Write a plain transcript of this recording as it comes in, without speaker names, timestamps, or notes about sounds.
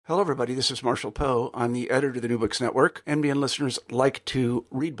Hello, everybody. This is Marshall Poe. I'm the editor of the New Books Network. NBN listeners like to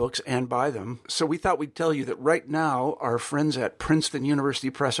read books and buy them. So we thought we'd tell you that right now, our friends at Princeton University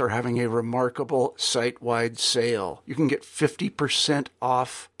Press are having a remarkable site-wide sale. You can get 50%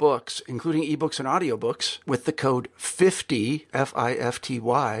 off books, including ebooks and audiobooks, with the code 50,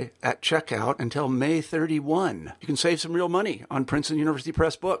 F-I-F-T-Y, at checkout until May 31. You can save some real money on Princeton University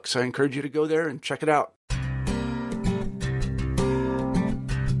Press books. I encourage you to go there and check it out.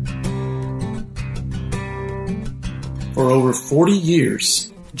 For over 40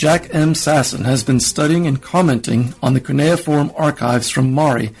 years, Jack M. Sasson has been studying and commenting on the cuneiform archives from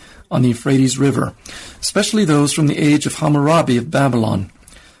Mari on the Euphrates River, especially those from the age of Hammurabi of Babylon.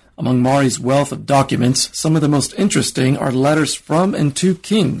 Among Mari's wealth of documents, some of the most interesting are letters from and to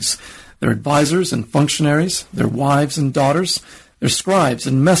kings, their advisors and functionaries, their wives and daughters, their scribes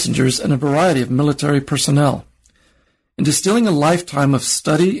and messengers, and a variety of military personnel. In distilling a lifetime of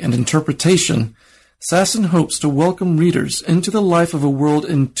study and interpretation, Sasson hopes to welcome readers into the life of a world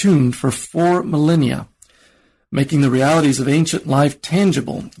entombed for 4 millennia, making the realities of ancient life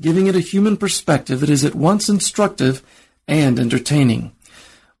tangible, giving it a human perspective that is at once instructive and entertaining.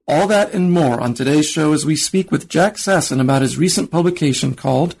 All that and more on today's show as we speak with Jack Sasson about his recent publication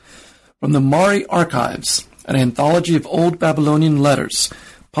called From the Mari Archives, an anthology of old Babylonian letters,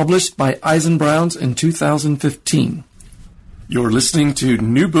 published by Eisenbrauns in 2015. You're listening to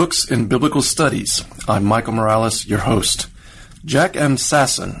New Books in Biblical Studies. I'm Michael Morales, your host. Jack M.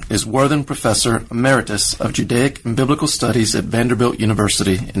 Sasson is Worthen Professor Emeritus of Judaic and Biblical Studies at Vanderbilt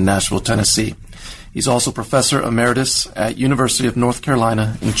University in Nashville, Tennessee. He's also Professor Emeritus at University of North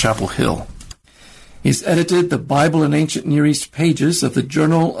Carolina in Chapel Hill. He's edited the Bible and Ancient Near East pages of the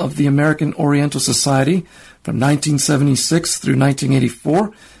Journal of the American Oriental Society from 1976 through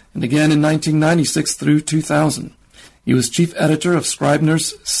 1984, and again in 1996 through 2000. He was chief editor of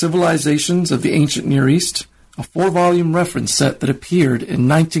Scribner's Civilizations of the Ancient Near East, a 4-volume reference set that appeared in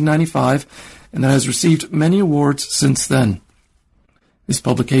 1995 and that has received many awards since then. His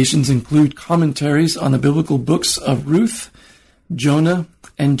publications include commentaries on the biblical books of Ruth, Jonah,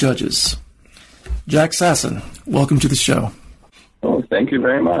 and Judges. Jack Sasson, welcome to the show. Oh, thank you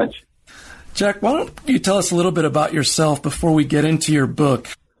very much. Jack, why don't you tell us a little bit about yourself before we get into your book?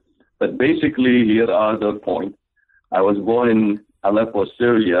 But basically, here are the points. I was born in Aleppo,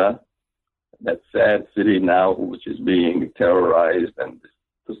 Syria, that sad city now, which is being terrorized and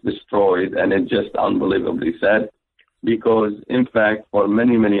destroyed, and it's just unbelievably sad because, in fact, for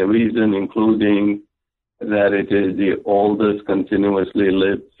many, many reasons, including that it is the oldest continuously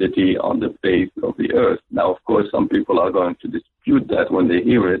lived city on the face of the earth. Now, of course, some people are going to dispute that when they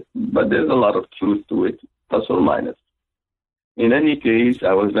hear it, but there's a lot of truth to it, plus or minus. In any case,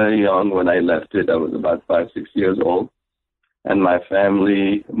 I was very young when I left it. I was about 5, 6 years old, and my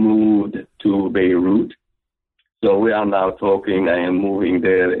family moved to Beirut. So we are now talking, I am moving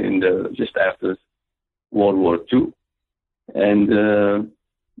there just after World War II. And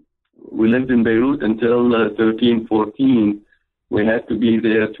we lived in Beirut until 13, 14. We had to be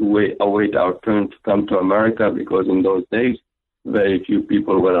there to await our turn to come to America because in those days, very few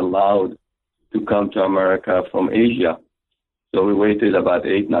people were allowed to come to America from Asia. So we waited about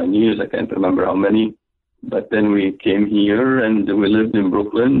 8, 9 years. I can't remember how many. But then we came here and we lived in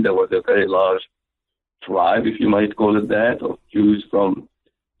Brooklyn. There was a very large tribe, if you might call it that, of Jews from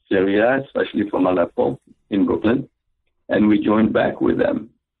Syria, especially from Aleppo in Brooklyn. And we joined back with them.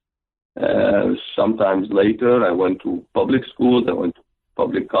 Sometimes later, I went to public schools. I went to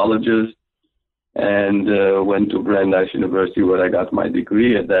public colleges and went to Brandeis University where I got my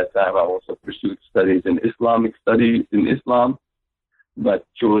degree. At that time, I also pursued studies in Islamic studies in Islam, but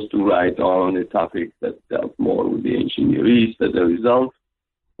chose to write on a topic that dealt more with the ancient Near East. As a result,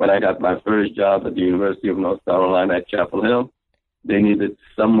 when I got my first job at the University of North Carolina at Chapel Hill, they needed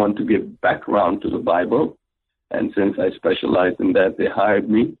someone to give background to the Bible. And since I specialized in that, they hired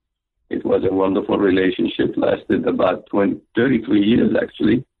me. It was a wonderful relationship, lasted about 33 years,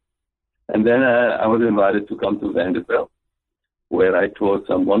 actually. And then I was invited to come to Vanderbilt, where I taught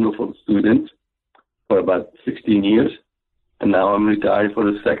some wonderful students for about 16 years. And now I'm retired for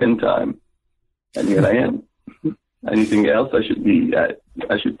the second time. And here I am. Anything else I should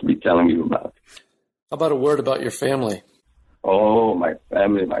be telling you about? How about a word about your family? Oh, my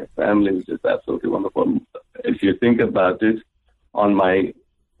family is just absolutely wonderful. If you think about it, on my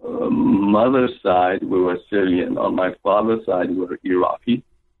mother's side, we were Syrian. On my father's side, we were Iraqi.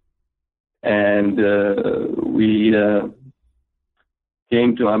 And we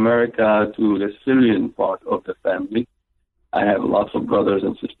came to America to the Syrian part of the family. I have lots of brothers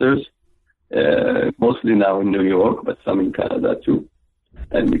and sisters, mostly now in New York, but some in Canada too.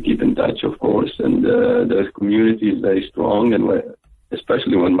 and we keep in touch, of course. And the community is very strong, and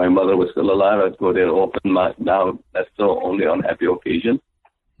especially when my mother was still alive, I'd go there often. Now that's still only on happy occasions.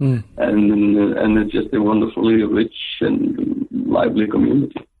 And it's just a wonderfully rich and lively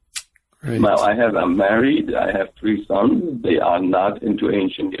community. Great. Now I'm married. I have 3 sons. They are not into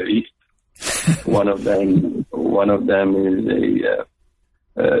ancient Near East. One of them is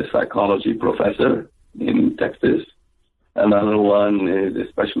a psychology professor in Texas. Another one is a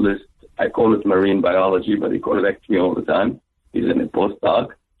specialist. I call it marine biology, but he corrects me all the time. He's in a postdoc.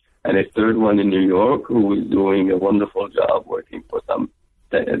 And a third one in New York who is doing a wonderful job working for some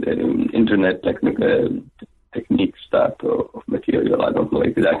internet techniques type of material. I don't know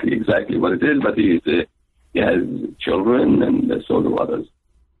exactly what it is, but he has children, and so do others.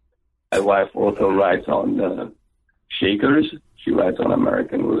 My wife also writes on Shakers. She writes on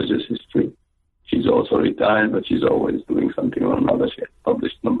American religious history. She's also retired, but she's always doing something or another. She has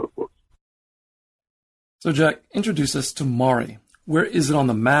published a number of books. So, Jack, introduce us to Mari. Where is it on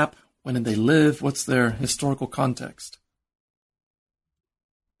the map? When did they live? What's their historical context?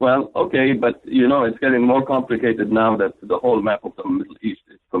 Well, okay, but, it's getting more complicated now that the whole map of the Middle East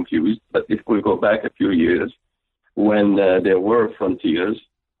is confused. But if we go back a few years, when there were frontiers,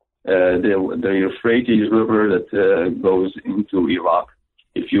 the Euphrates River that goes into Iraq,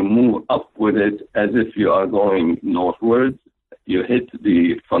 if you move up with it as if you are going northwards, you hit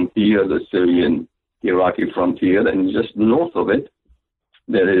the frontier, the Syrian-Iraqi frontier, and just north of it,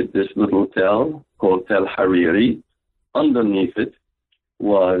 there is this little tell called Tel Hariri. Underneath it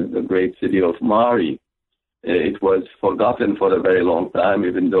was the great city of Mari. It was forgotten for a very long time,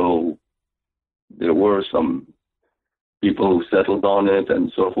 even though there were some people who settled on it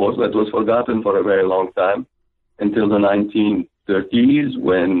and so forth, but it was forgotten for a very long time until the 1930s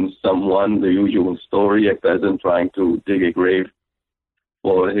when someone, the usual story, a peasant trying to dig a grave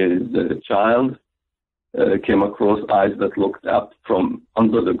for his child, came across eyes that looked up from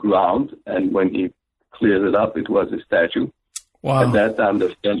under the ground, and when he cleared it up, it was a statue. Wow. At that time,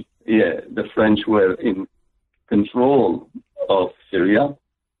 the French were in control of Syria,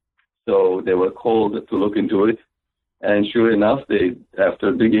 so they were called to look into it. And sure enough,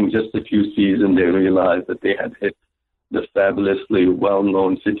 after digging just a few seasons, they realized that they had hit the fabulously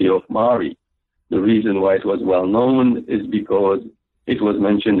well-known city of Mari. The reason why it was well-known is because it was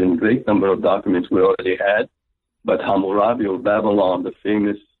mentioned in a great number of documents we already had, but Hammurabi of Babylon, the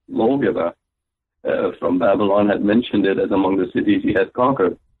famous lawgiver from Babylon, had mentioned it as among the cities he had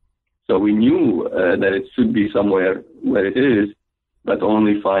conquered. So we knew that it should be somewhere where it is, but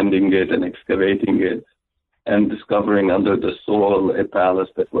only finding it and excavating it and discovering under the soil a palace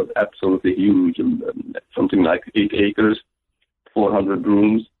that was absolutely huge, something like 8 acres, 400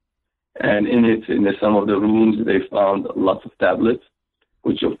 rooms. And in some of the rooms, they found lots of tablets,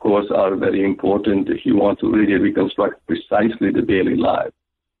 which of course are very important if you want to really reconstruct precisely the daily life.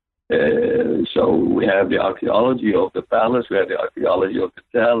 So we have the archaeology of the palace, we have the archaeology of the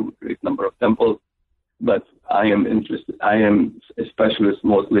cell, a great number of temples, but I am a specialist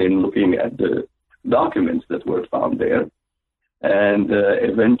mostly in looking at the documents that were found there. And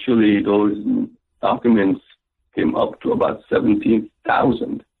eventually those documents came up to about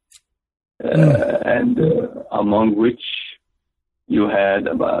 17,000, and among which you had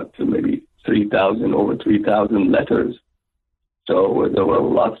about maybe over 3,000 letters. So there were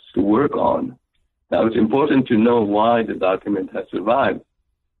lots to work on. Now, it's important to know why the document has survived,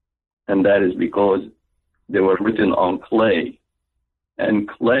 and that is because they were written on clay. And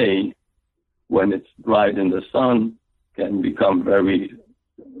clay, when it's dried in the sun, can become very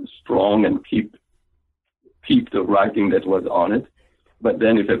strong and keep the writing that was on it. But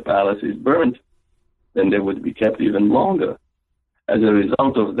then if a palace is burnt, then they would be kept even longer. As a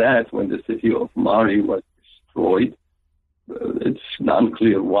result of that, when the city of Mari was destroyed, it's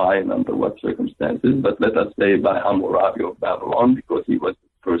unclear why and under what circumstances, but let us say by Hammurabi of Babylon, because he was the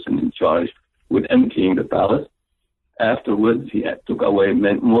person in charge with emptying the palace. Afterwards, he took away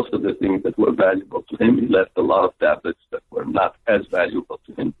most of the things that were valuable to him. He left a lot of tablets that were not as valuable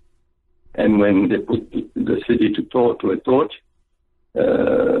to him. And when they put the city to a torch,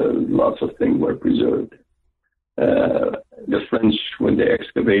 lots of things were preserved. The French, when they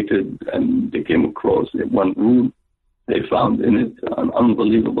excavated and they came across one room, they found in it an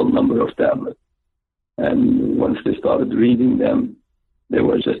unbelievable number of tablets. And once they started reading them, they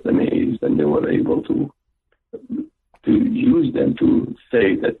were just amazed, and they were able to use them to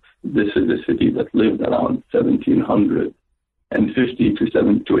say that this is a city that lived around 1750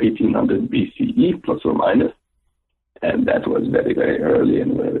 to 1800 BCE, plus or minus. And that was very, very early,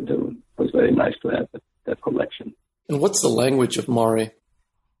 and it was very nice to have that collection. And what's the language of Mari?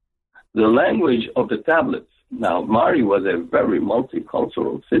 the language of the tablets. Now, Mari was a very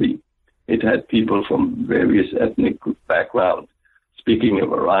multicultural city. It had people from various ethnic backgrounds speaking a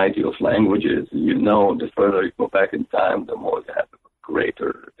variety of languages. You know, the further you go back in time, the more you have a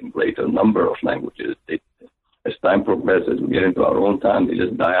greater and greater number of languages. As time progresses, we get into our own time, they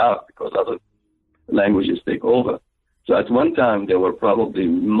just die out because other languages take over. So at one time, there were probably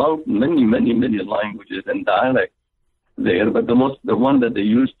many languages and dialects there, but the one that they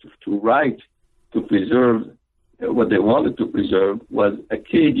used to write to preserve what they wanted to preserve was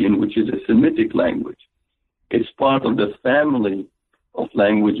Akkadian, which is a Semitic language. It's part of the family of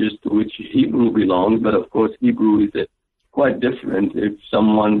languages to which Hebrew belongs, but of course Hebrew is quite different. If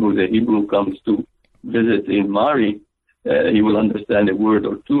someone who's a Hebrew comes to visit in Mari, he will understand a word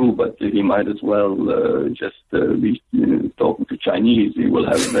or two, but he might as well just be talking to Chinese. He will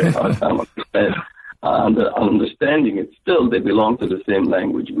have a very hard time understanding it. Still, they belong to the same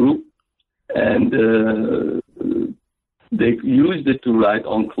language group, and they used it to write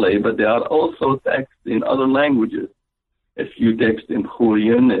on clay, but there are also texts in other languages. A few texts in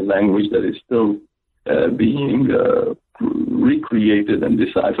Hurrian, a language that is still being recreated and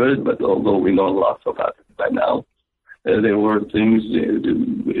deciphered, but although we know lots about it by now, there were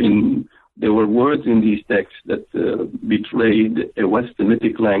there were words in these texts that betrayed a West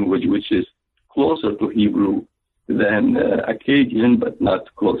Semitic language, which is closer to Hebrew than Akkadian, but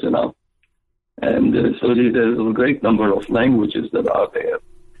not close enough. And so there's a great number of languages that are there.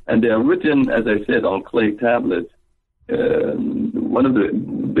 And they are written, as I said, on clay tablets. One of the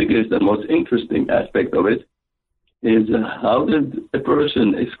biggest and most interesting aspect of it is how did a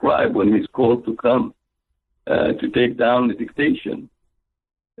person, a scribe, when he's called to come to take down the dictation,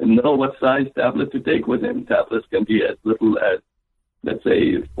 and know what size tablet to take with him. Tablets can be as little as, let's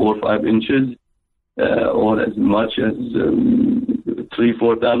say, 4 or 5 inches, or as much as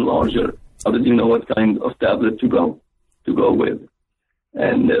 3-4 times larger. How did you know what kind of tablet to go with?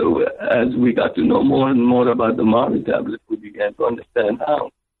 And as we got to know more and more about the Mari tablet, we began to understand how,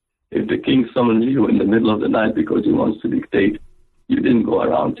 if the king summons you in the middle of the night because he wants to dictate, you didn't go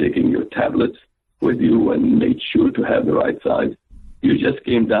around taking your tablets with you and made sure to have the right size. You just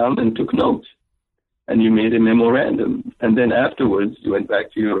came down and took notes, and you made a memorandum. And then afterwards, you went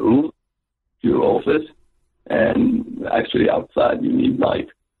back to your room, to your office, and actually outside you need light,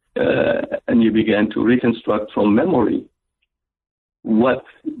 and you began to reconstruct from memory what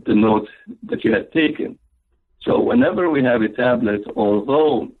the notes that you had taken. So whenever we have a tablet,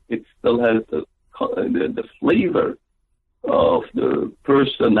 although it still has the flavor of the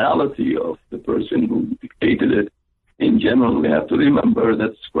personality of the person who dictated it, in general, we have to remember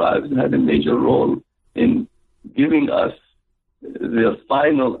that scribes had a major role in giving us the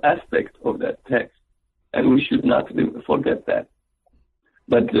final aspect of that text, and we should not forget that.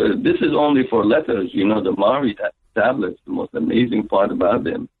 But this is only for letters. You know, the Mari tablets, the most amazing part about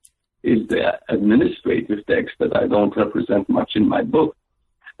them is the administrative text that I don't represent much in my book.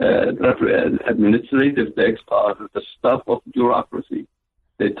 Administrative texts are the stuff of bureaucracy.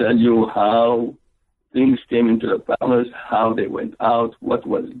 They tell you how things came into the palace, how they went out, what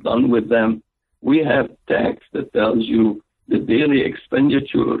was done with them. We have text that tells you the daily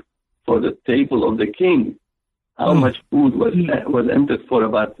expenditure for the table of the king, how much food was entered for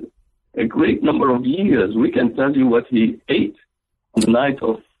about a great number of years. We can tell you what he ate on the night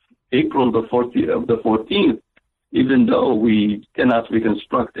of April the 14th, even though we cannot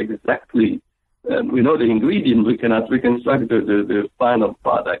reconstruct exactly. We know the ingredient, we cannot reconstruct the final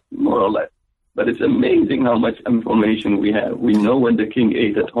product, more or less. But it's amazing how much information we have. We know when the king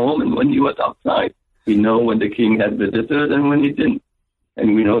ate at home and when he was outside. We know when the king had visitors and when he didn't.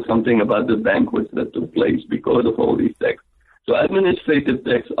 And we know something about the banquets that took place because of all these texts. So administrative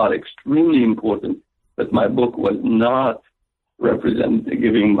texts are extremely important, but my book was not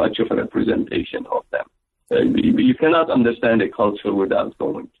giving much of a representation of them. You cannot understand a culture without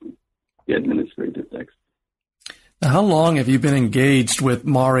going through the administrative text. Now, how long have you been engaged with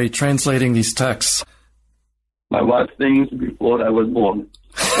Mari translating these texts? My wife thinks before I was born.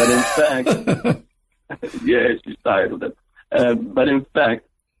 But in fact, yeah, she's tired of it. But in fact,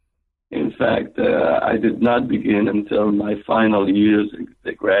 I did not begin until my final years as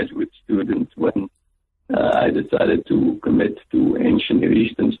a graduate student when I decided to commit to ancient Near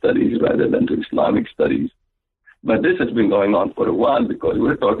Eastern studies rather than to Islamic studies. But this has been going on for a while because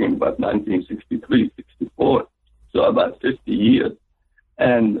we're talking about 1963, 64, so about 50 years.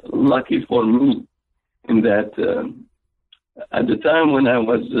 And lucky for me in that at the time when I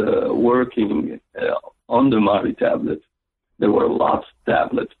was working on the Mari tablets, there were lots of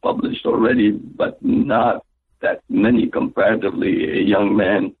tablets published already, but not that many comparatively. A young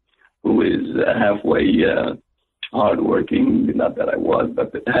man who is halfway hardworking, not that I was,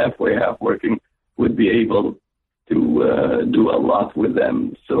 but halfway hardworking, would be able to do a lot with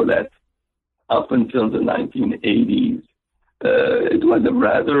them, so that up until the 1980s, it was a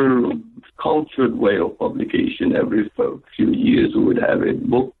rather cultured way of publication. Every few years, we would have a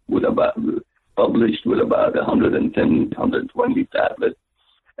book published with about 110, 120 tablets,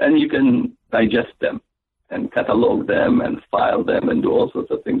 and you can digest them and catalog them and file them and do all sorts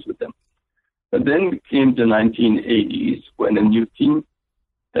of things with them. But then came the 1980s, when a new team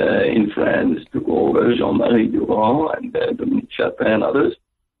in France took over, Jean-Marie Durand and Dominique Chapin and others,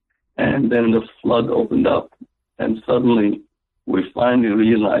 and then the flood opened up, and suddenly we finally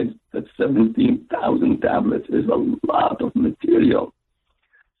realized that 17,000 tablets is a lot of material.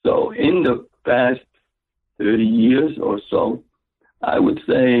 So in the past 30 years or so, I would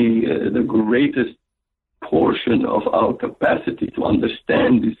say the greatest portion of our capacity to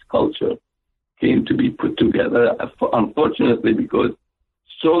understand this culture came to be put together, unfortunately, because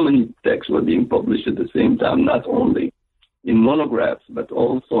so many texts were being published at the same time, not only in monographs, but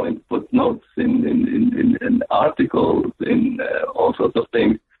also in footnotes, in articles, in all sorts of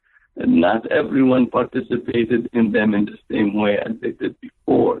things. And not everyone participated in them in the same way as they did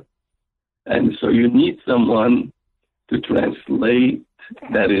before. And so you need someone to translate,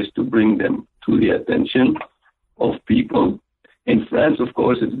 that is, to bring them to the attention of people. In France, of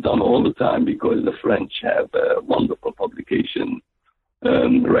course, it's done all the time because the French have wonderful publication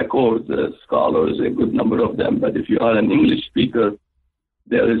records, scholars, a good number of them. But if you are an English speaker,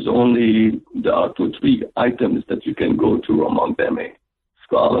 there are 2 or 3 items that you can go to, among them a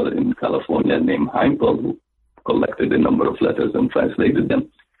scholar in California named Heimpel, who collected a number of letters and translated them.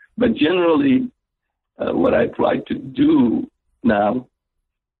 But generally, what I try to do now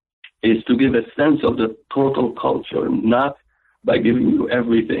is to give a sense of the total culture, not by giving you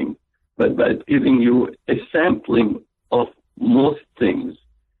everything, but by giving you a sampling of most things.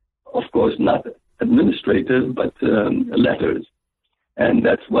 Of course, not administrative, but letters. And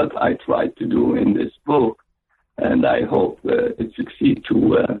that's what I tried to do in this book. And I hope it succeeds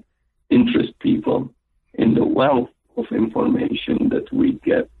to interest people in the wealth of information that we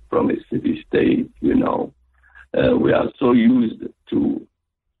get from a city-state. We are so used to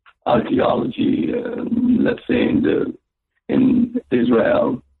archaeology, let's say in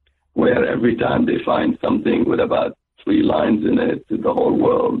Israel, where every time they find something with about 3 lines in it, the whole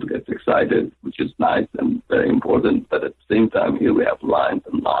world gets excited, which is nice and very important. But at the same time, here we have lines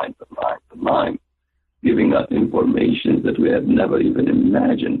and lines and lines and lines, giving us information that we had never even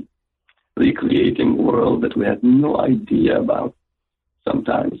imagined, recreating a world that we had no idea about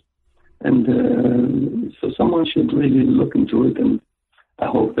sometimes. And so someone should really look into it, and I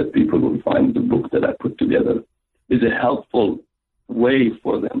hope that people will find the book that I put together is a helpful way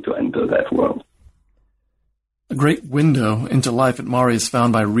for them to enter that world. A great window into life at Mari is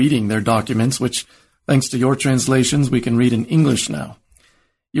found by reading their documents, which, thanks to your translations, we can read in English now.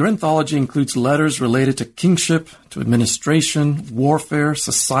 Your anthology includes letters related to kingship, to administration, warfare,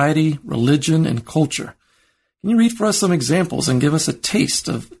 society, religion, and culture. Can you read for us some examples and give us a taste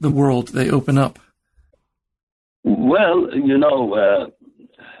of the world they open up? Well,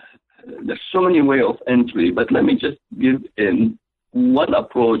 there's so many ways of entry, but let me just give in one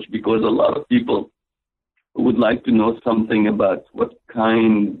approach, because a lot of people would like to know something about what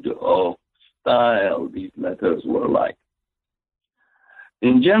kind of style these letters were like.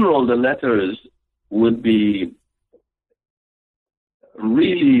 In general, the letters would be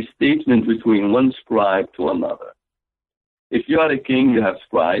really statements between one scribe to another. If you are a king, you have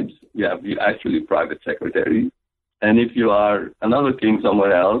scribes, you have actually private secretaries. And if you are another king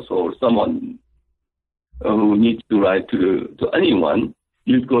somewhere else, or someone who needs to write to anyone,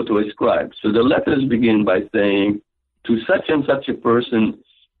 you'd go to a scribe. So the letters begin by saying, to such and such a person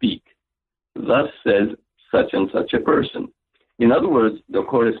speak. Thus says such and such a person. In other words, the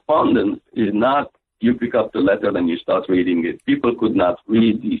correspondence is not you pick up the letter and you start reading it. People could not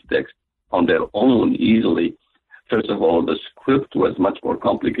read these texts on their own easily. First of all, the script was much more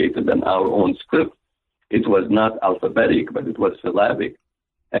complicated than our own script. It was not alphabetic, but it was syllabic.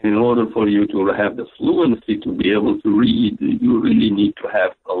 And in order for you to have the fluency to be able to read, you really need to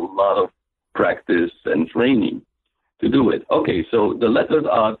have a lot of practice and training to do it. Okay, so the letters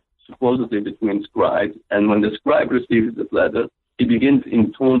are supposedly between scribes, and when the scribe receives this letter, he begins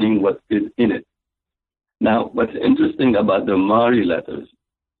intoning what is in it. Now, what's interesting about the Mari letters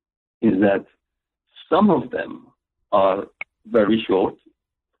is that some of them are very short.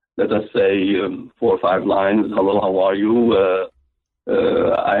 Let us say 4 or 5 lines. Hello, how are you?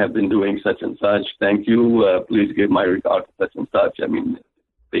 I have been doing such and such. Thank you. Please give my regard to such and such. I mean,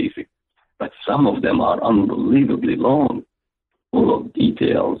 basic. but some of them are unbelievably long, full of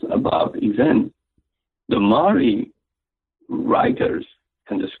details about events. The Mari writers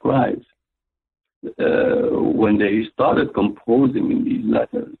and the scribes, when they started composing in these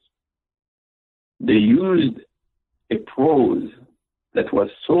letters, they used a prose that was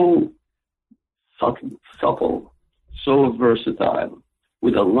so subtle, so versatile,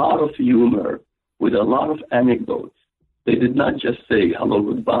 with a lot of humor, with a lot of anecdotes. They did not just say hello,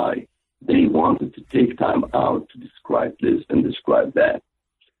 goodbye. They wanted to take time out to describe this and describe that,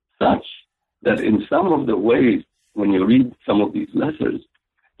 such that in some of the ways, when you read some of these letters,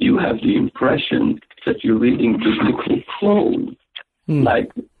 you have the impression that you're reading biblical prose.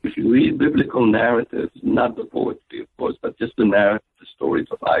 Like if you read biblical narratives, not the poetry, of course, but just the narrative, the stories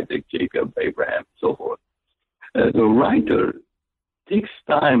of Isaac, Jacob, Abraham, so forth. The writer takes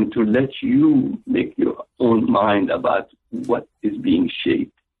time to let you make your own mind about what is being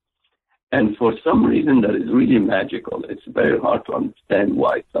shaped. And for some reason that is really magical. It's very hard to understand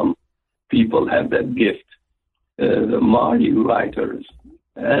why some people have that gift. The Mari writers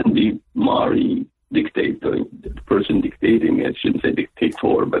and the Mari dictator, the person dictating, I shouldn't say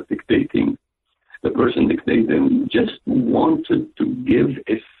dictator, but dictating, the person dictating just wanted to give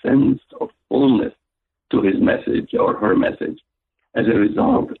a sense of fullness to his message or her message. As a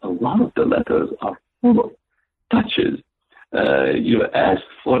result, a lot of the letters are full of touches. You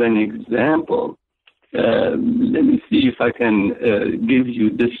asked for an example. Let me see if I can give you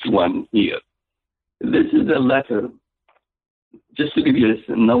this one here. This is a letter, just to give you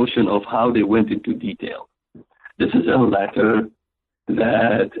a notion of how they went into detail. This is a letter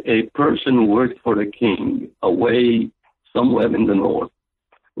that a person who worked for the king away somewhere in the north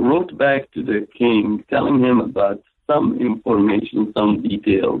wrote back to the king telling him about some information, some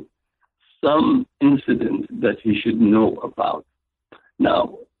details, some incident that he should know about.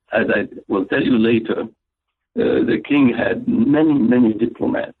 Now, as I will tell you later, the king had many, many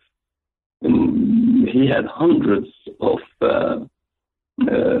diplomats. And he had hundreds of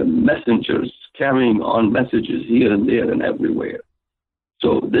messengers carrying on messages here and there and everywhere.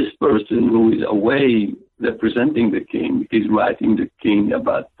 So this person who is away representing the king is writing the king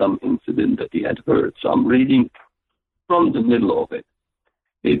about some incident that he had heard. So I'm reading from the middle of it.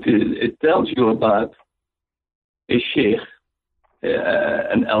 It tells you about a sheikh,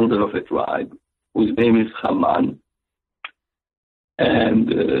 an elder of a tribe, whose name is Haman. And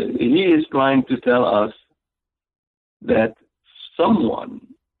he is trying to tell us that someone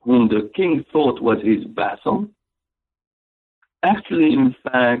whom the king thought was his vassal actually, in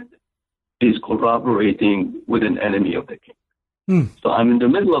fact, is collaborating with an enemy of the king. So I'm in the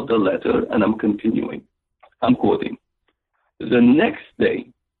middle of the letter and I'm continuing. I'm quoting. The next day,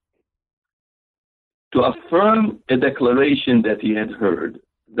 to affirm a declaration that he had heard,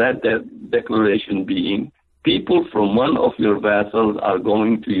 that declaration being, people from one of your vassals are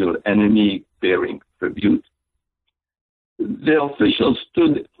going to your enemy bearing tribute. The official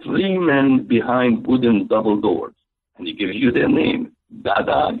stood 3 men behind wooden double doors, and he gives you their name,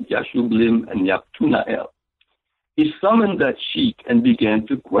 Dada, Yashublim, and Yaktunael. He summoned that sheik and began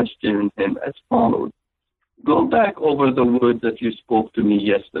to question him as follows. Go back over the words that you spoke to me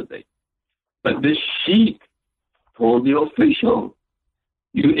yesterday. But this sheik told the official,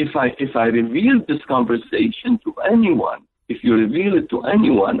 if I reveal this conversation to anyone, if you reveal it to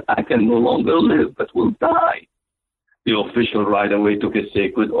anyone, I can no longer live, but will die. The official right away took a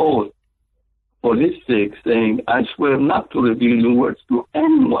sacred oath for his sake, saying, I swear not to reveal your words to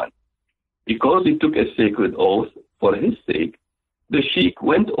anyone. Because he took a sacred oath for his sake, the sheik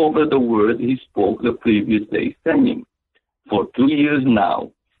went over the word he spoke the previous day, saying, for 2 years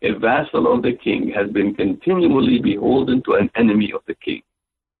now, a vassal of the king has been continually beholden to an enemy of the king.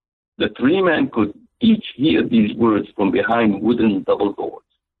 The 3 men could each hear these words from behind wooden double doors.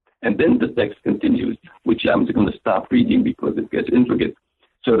 And then the text continues, which I'm going to stop reading because it gets intricate.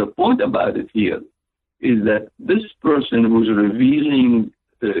 So the point about it here is that this person who's revealing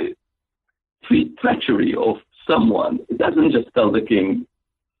the treachery of someone, it doesn't just tell the king,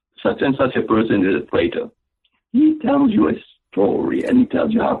 such and such a person is a traitor. He tells you a story, and he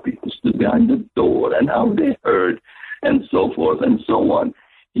tells you how people stood behind the door and how they heard, and so forth and so on.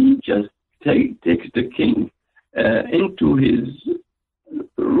 He just takes the king into his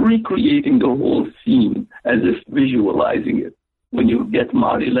recreating the whole scene as if visualizing it. When you get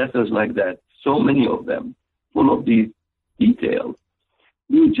Mari letters like that, so many of them, full of these details,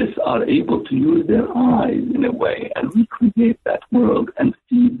 you just are able to use their eyes in a way and recreate that world and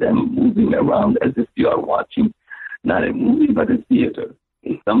see them moving around as if you are watching not a movie but a theater.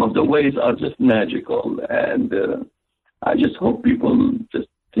 Some of the ways are just magical, and I just hope people just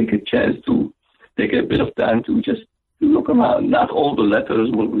take a chance to bit of time to just look around. Not all the letters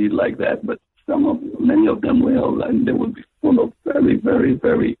will read like that, but many of them will, and they will be full of very, very,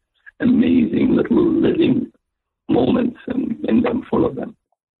 very amazing little living moments in them, full of them.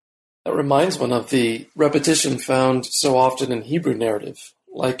 That reminds one of the repetition found so often in Hebrew narrative,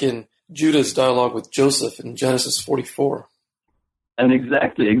 like in Judah's dialogue with Joseph in Genesis 44. And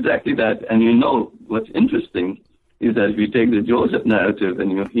exactly that. And what's interesting is that if you take the Joseph narrative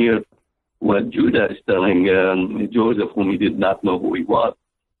and you hear what Judah is telling Joseph, whom he did not know who he was,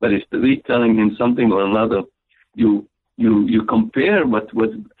 but is telling him something or another, you compare what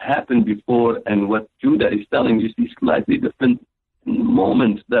happened before and what Judah is telling. You see slightly different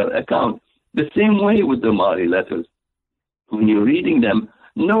moments that account. The same way with the Mari letters. When you're reading them,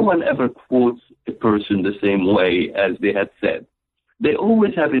 no one ever quotes a person the same way as they had said. They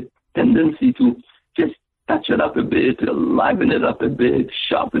always have a tendency to just touch it up a bit, liven it up a bit,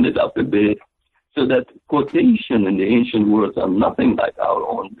 sharpen it up a bit, so that quotation in the ancient words are nothing like our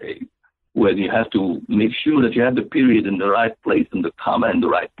own days, where you have to make sure that you have the period in the right place and the comma in the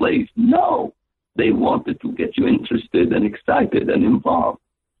right place. No, they wanted to get you interested and excited and involved.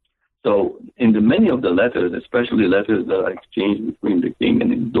 So in many of the letters, especially letters that are exchanged between the king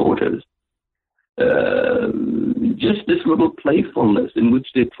and his daughters, just this little playfulness in which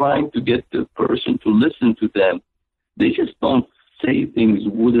they're trying to get the person to listen to them. They just don't say things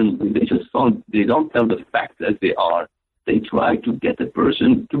woodenly. They don't tell the facts as they are. They try to get the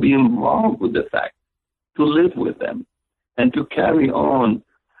person to be involved with the facts, to live with them, and to carry on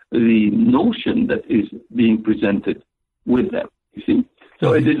the notion that is being presented with them. You see?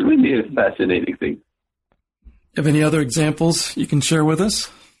 So it is really a fascinating thing. Have any other examples you can share with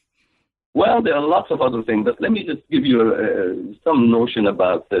us? Well, there are lots of other things, but let me just give you some notion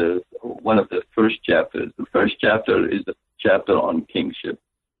about one of the first chapters. The first chapter is the chapter on kingship.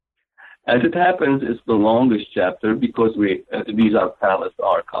 As it happens, it's the longest chapter because these are palace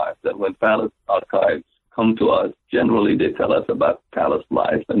archives. And when palace archives come to us, generally they tell us about palace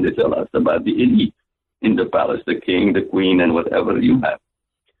life and they tell us about the elite in the palace, the king, the queen, and whatever you have.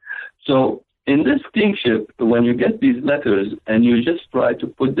 So in this kingship, when you get these letters and you just try to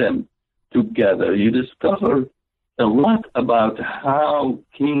put them together, you discover a lot about how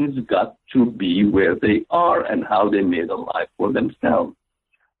kings got to be where they are and how they made a life for themselves.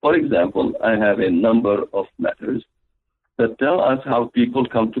 For example, I have a number of letters that tell us how people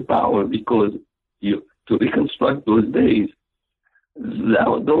come to power, because to reconstruct those days,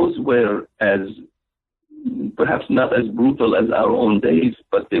 those were perhaps not as brutal as our own days,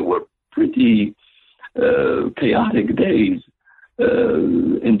 but they were pretty chaotic days.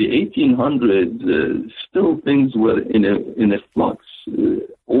 In the 1800s, still things were in a flux.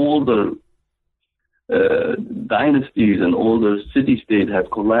 Older dynasties and older city-states had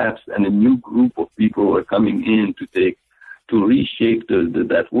collapsed, and a new group of people were coming in to reshape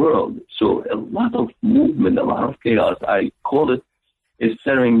that world. So a lot of movement, a lot of chaos. I call it a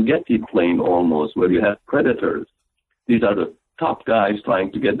Serengeti plain almost, where you have predators. These are the top guys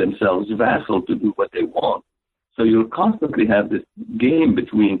trying to get themselves vassal to do what they want. So you constantly have this game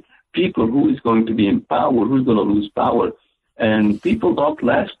between people who is going to be in power, who's going to lose power, and people don't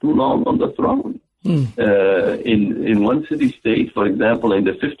last too long on the throne. In one city-state, for example, in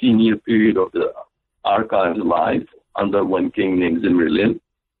the 15-year period of the archive's life under one king named Zimri-Lin,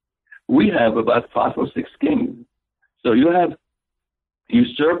 we have about 5 or 6 kings. So you have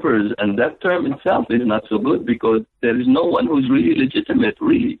usurpers, and that term itself is not so good because there is no one who's really legitimate,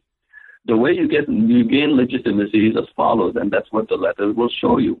 really. The way you gain legitimacy is as follows, and that's what the letter will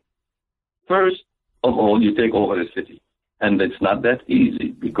show you. First of all, you take over a city, and it's not that easy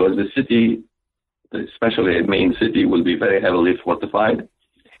because the city, especially a main city, will be very heavily fortified.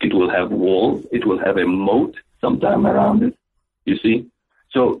 It will have walls. It will have a moat sometime around it, you see.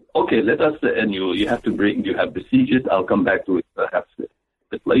 So, okay, and you have besiege it. I'll come back to it perhaps a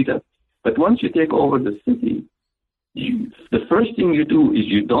bit later. But once you take over the city, the first thing you do is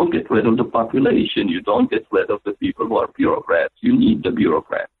you don't get rid of the population. You don't get rid of the people who are bureaucrats. You need the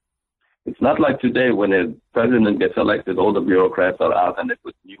bureaucrats. It's not like today when a president gets elected, all the bureaucrats are out and they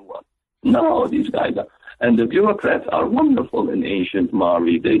put new ones. No, these guys are. And the bureaucrats are wonderful in ancient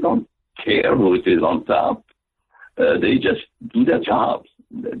Mari. They don't care who it is on top. They just do their jobs.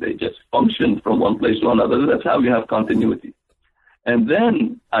 They just function from one place to another. That's how you have continuity. And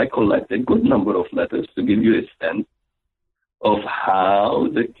then I collect a good number of letters to give you a sense of how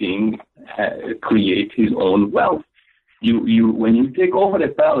the king creates his own wealth. When you take over a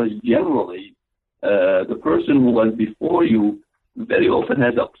palace, generally, the person who was before you very often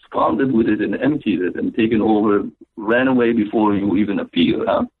has absconded with it and emptied it and taken over, ran away before you even appear.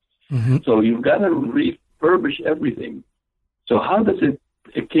 Huh? Mm-hmm. So you've got to refurbish everything. So how does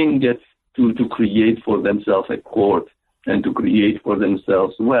a king get to create for themselves a court and to create for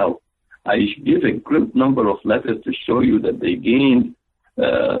themselves wealth? I give a great number of letters to show you that they gained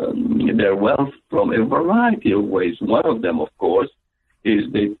their wealth from a variety of ways. One of them, of course, is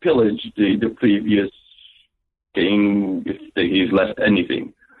they pillaged the previous king if he's left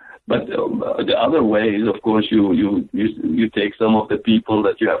anything. But the other way is, of course, you take some of the people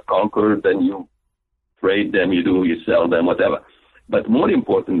that you have conquered and you trade them, you sell them, whatever. But more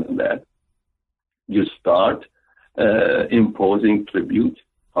important than that, you start imposing tribute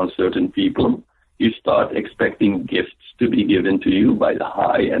on certain people. You start expecting gifts to be given to you by the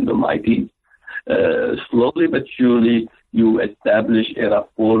high and the mighty. Slowly but surely, you establish a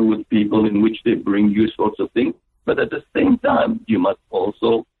rapport with people in which they bring you sorts of things. But at the same time, you must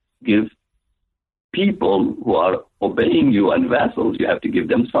also give people who are obeying you and vassals, you have to give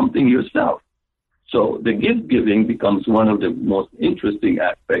them something yourself. So the gift giving becomes one of the most interesting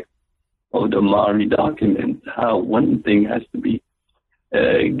aspects of the Mari document, how one thing has to be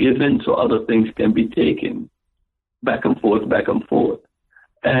given so other things can be taken back and forth, back and forth.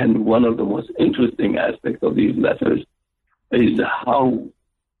 And one of the most interesting aspects of these letters is how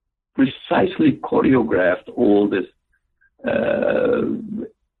precisely choreographed all this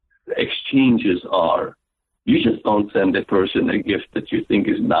exchanges are. You just don't send a person a gift that you think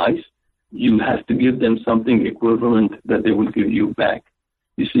is nice. You have to give them something equivalent that they will give you back.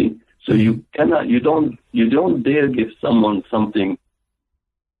 You see? So you don't dare give someone something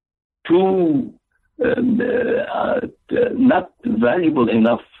too not valuable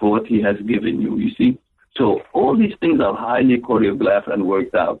enough for what he has given you, you see? So all these things are highly choreographed and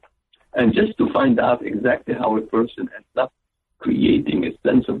worked out. And just to find out exactly how a person ends up creating a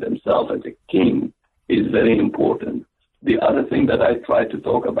sense of themselves as a king is very important. The other thing that I try to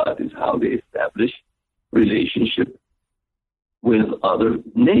talk about is how they establish relationship with other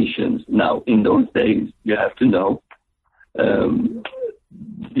nations. Now, in those days, you have to know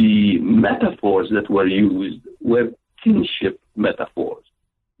the metaphors that were used were kingship metaphors,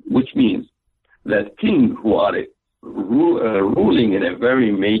 which means that kings who are ruling in a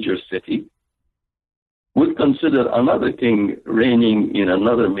very major city would consider another king reigning in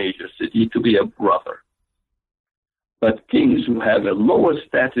another major city to be a brother. But kings who have a lower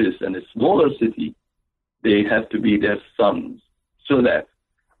status and a smaller city, they have to be their sons. So that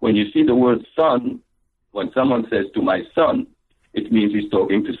when you see the word son, when someone says to my son, it means he's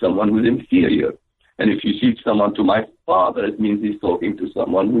talking to someone who's inferior. And if you see someone to my father, it means he's talking to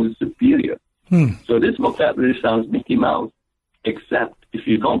someone who is superior. So this vocabulary sounds Mickey Mouse, except if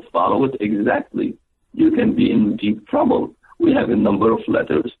you don't follow it exactly, you can be in deep trouble. We have a number of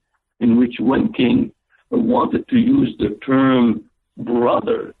letters in which one king wanted to use the term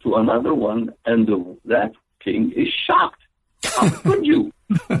brother to another one, and that king is shocked. How could you?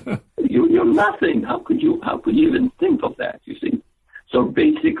 You're nothing. How could you even think of that, you see? So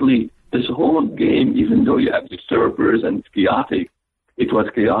basically, this whole game, even though you have usurpers and it's chaotic, it was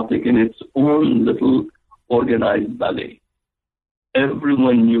chaotic in its own little organized ballet.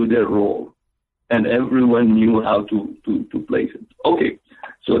 Everyone knew their role, and everyone knew how to place it. Okay,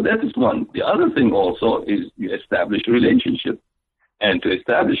 so that is one. The other thing also is you establish a relationship. And to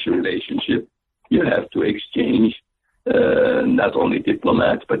establish a relationship, you have to exchange not only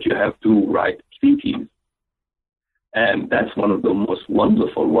diplomats, but you have to write treaties. And that's one of the most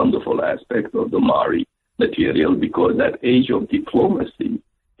wonderful aspects of the Mari material, because that age of diplomacy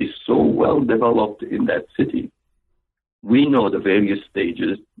is so well developed in that city. We know the various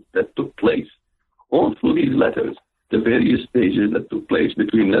stages that took place, all through these letters, the various stages that took place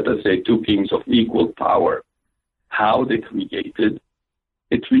between, let us say, two kings of equal power, how they created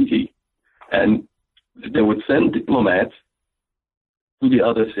a treaty. And they would send diplomats to the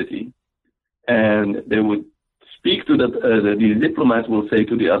other city, and they would speak to the diplomats will say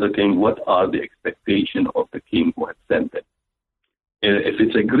to the other king, what are the expectations of the king who has sent them? If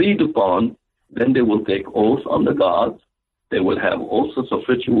it's agreed upon, then they will take oath on the gods. They will have all sorts of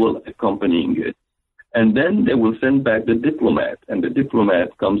ritual accompanying it. And then they will send back the diplomat. And the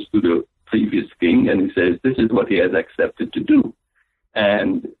diplomat comes to the previous king and he says, this is what he has accepted to do.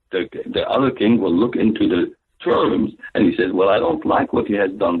 And the other king will look into the terms and he says, well, I don't like what he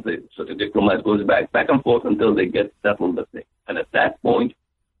has done. So the diplomat goes back and forth until they get settled the thing. And at that point,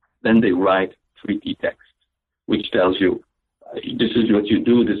 then they write treaty text, which tells you, this is what you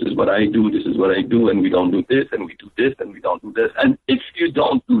do, this is what I do, this is what I do, and we don't do this, and we do this, and we don't do this. And if you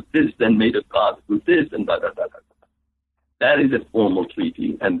don't do this, then may the gods do this, and da, da, da, da. That is a formal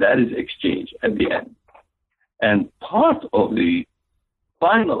treaty, and that is exchange at the end. And part of the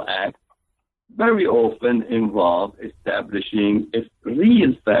final act very often involve establishing a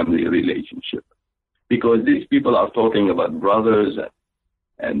real family relationship, because these people are talking about brothers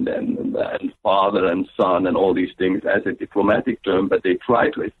and father and son and all these things as a diplomatic term, but they try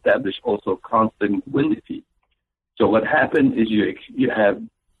to establish also consanguinity. So what happens is you have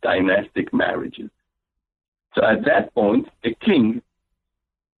dynastic marriages. So at that point, a king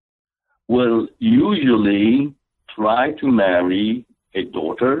will usually try to marry a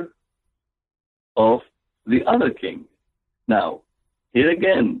daughter of the other king. Now, here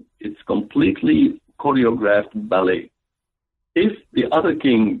again, it's completely choreographed ballet. If the other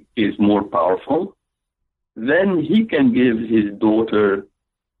king is more powerful, then he can give his daughter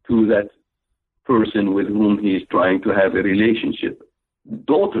to that person with whom he is trying to have a relationship.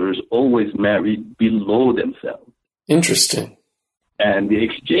 Daughters always marry below themselves. Interesting. And the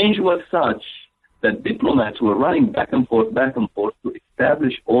exchange was such that diplomats were running back and forth to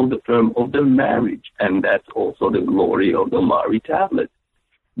establish all the terms of the marriage. And that's also the glory of the Mari tablet.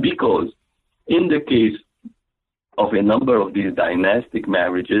 Because in the case of a number of these dynastic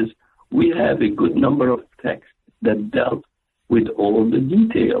marriages, we have a good number of texts that dealt with all the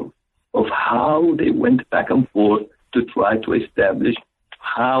details of how they went back and forth to try to establish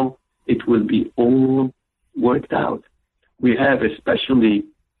how it will be all worked out. We have especially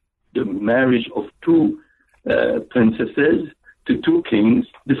the marriage of two princesses to two kings,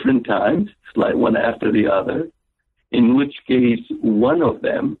 different times, like one after the other, in which case one of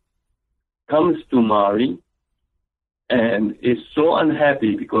them comes to Mari and is so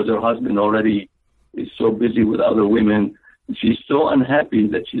unhappy because her husband already is so busy with other women. She's so unhappy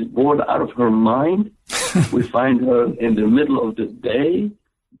that she's bored out of her mind. We find her in the middle of the day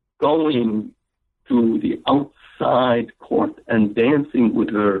going to the outside court and dancing with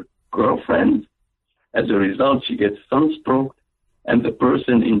her girlfriends. As a result, she gets sunstroke, and the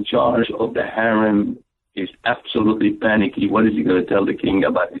person in charge of the harem is absolutely panicky. What is he going to tell the king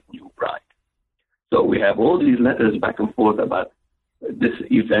about his new bride? So we have all these letters back and forth about this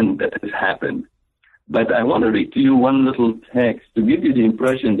event that has happened. But I want to read to you one little text to give you the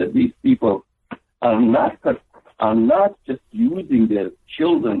impression that these people are not just using their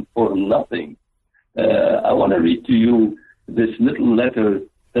children for nothing. I want to read to you this little letter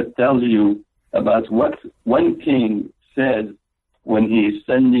that tells you about what one king said when he is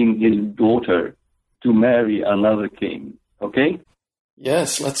sending his daughter to marry another king. Okay?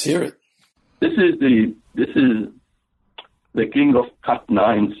 Yes, let's hear it. This is the king of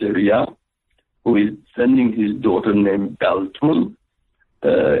Katna in Syria, who is sending his daughter named Beltun.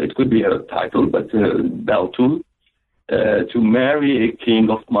 It could be her title, but Beltun, to marry a king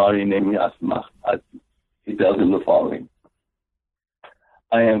of Mari named Asmach. He tells him the following: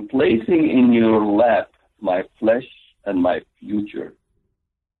 I am placing in your lap my flesh and my future.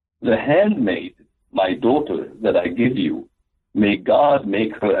 The handmaid, my daughter, that I give you, may God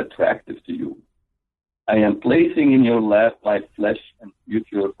make her attractive to you. I am placing in your lap my flesh and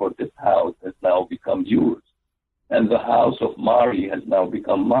future, for this house has now become yours, and the house of Mari has now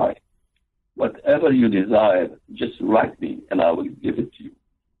become mine. Whatever you desire, just write me, and I will give it to you.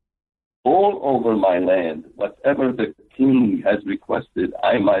 All over my land, whatever the king has requested,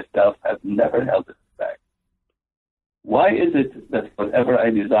 I myself have never held it back. Why is it that whatever I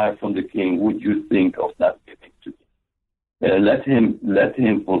desire from the king would you think of not giving to me? Let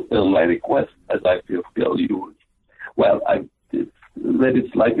him fulfill my request as I fulfill yours. Well, I read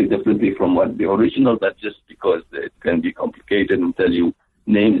it slightly differently from what the original, but just because it can be complicated and tell you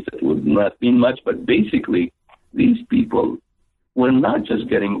names that would not mean much. But basically, these people were not just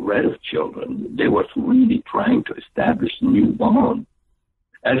getting rid of children. They were really trying to establish new bonds.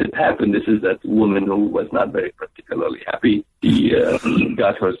 As it happened, this is that woman who was not very particularly happy. She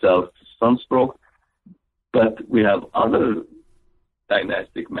got herself sunstroke. But we have other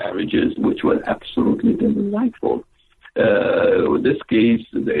dynastic marriages which were absolutely delightful. In this case,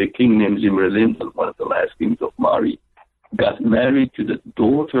 a king named Zimrelin, one of the last kings of Mari, got married to the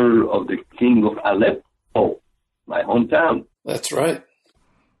daughter of the king of Aleppo, my hometown. That's right.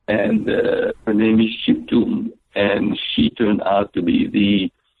 And her name is Shiptum, and she turned out to be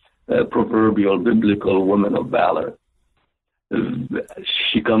the proverbial biblical woman of valor.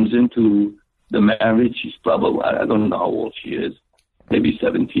 She comes into the marriage. She's probably, I don't know how old she is, maybe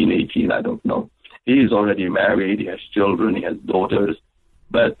 17, 18, I don't know. He is already married, he has children, he has daughters,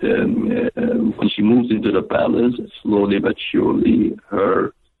 but when she moves into the palace, slowly but surely,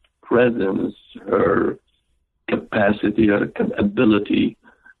 her presence, her capacity, her ability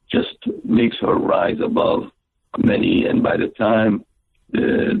just makes her rise above many, and by the time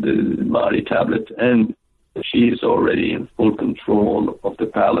the Mari tablet and she is already in full control of the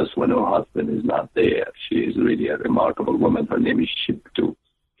palace when her husband is not there. She is really a remarkable woman. Her name is Shiptu.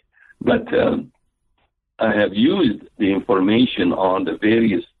 But I have used the information on the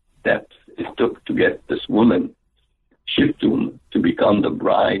various steps it took to get this woman, Shiptun, to become the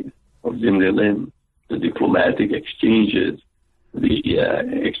bride of Zimri-Lim, the diplomatic exchanges, the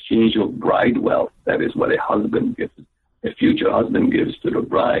exchange of bride wealth, that is what a husband gives, a future husband gives to the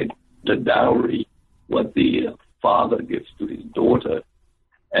bride, the dowry, what the father gives to his daughter,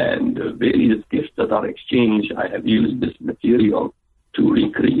 and various gifts that are exchanged. I have used this material to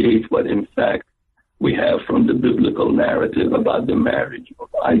recreate what, in fact, we have from the biblical narrative about the marriage of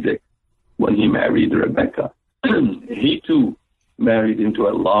Isaac when he married Rebekah. He, too, married into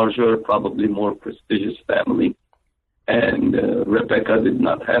a larger, probably more prestigious family, and Rebekah did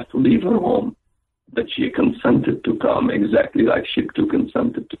not have to leave her home, but she consented to come, exactly like Shiptu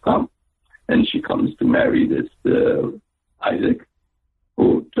consented to come. And she comes to marry this Isaac,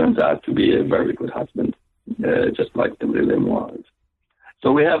 who turns out to be a very good husband, just like Zimri-Lim was.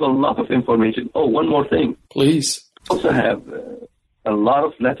 So we have a lot of information. Oh, one more thing. Please. We also have a lot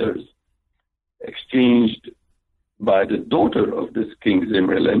of letters exchanged by the daughter of this King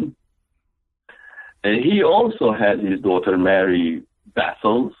Zimri-Lim. And he also had his daughter marry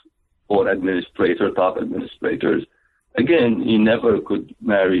vassals or top administrators. Again, he never could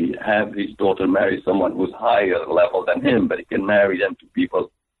have his daughter marry someone who's higher level than him, but he can marry them to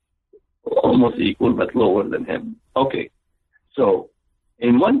people almost equal but lower than him. Okay, so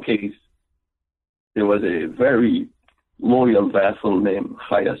in one case, there was a very loyal vassal named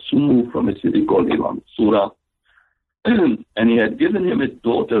Hayasumu from a city called Ilamsura, and he had given him a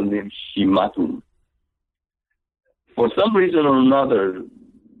daughter named Shimatun. For some reason or another,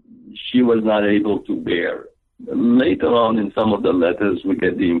 she was not able to bear. Later on in some of the letters, we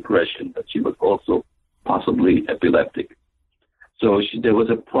get the impression that she was also possibly epileptic. So there was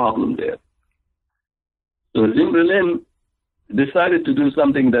a problem there. So Zimri-Lim decided to do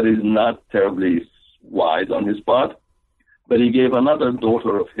something that is not terribly wise on his part, but he gave another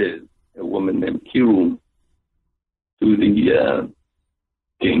daughter of his, a woman named Kirum, to the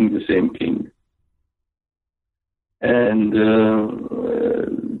king, the same king. And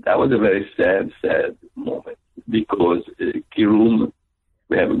that was a very sad moment, because Kirum,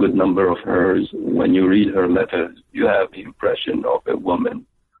 we have a good number of hers. When you read her letters, you have the impression of a woman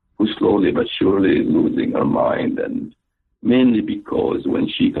who slowly but surely is losing her mind, and mainly because when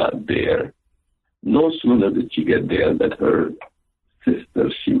she got there, no sooner did she get there that her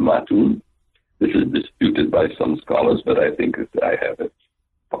sister Shimatun, this is disputed by some scholars, but I think I have it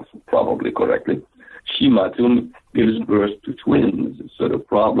probably correctly, Shimatun gives birth to twins, so the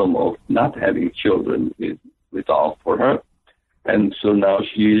problem of not having children is resolved for her. And so now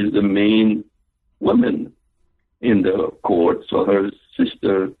she is the main woman in the court, so her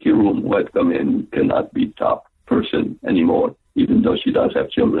sister Kirum, who had come in, cannot be top person anymore, even though she does have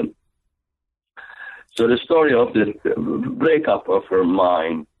children. So the story of this breakup of her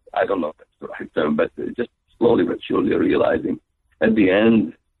mind, I don't know if that's the right term, but just slowly but surely realizing. At the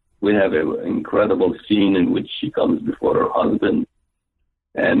end, we have an incredible scene in which she comes before her husband,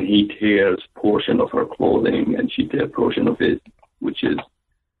 and he tears portion of her clothing, and she tears portion of his, which is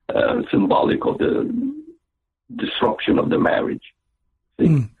symbolic of the disruption of the marriage.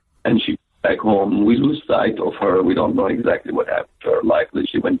 And she back home. We lose sight of her. We don't know exactly what happened to her. Likely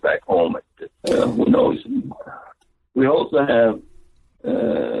she went back home. Who knows? We also have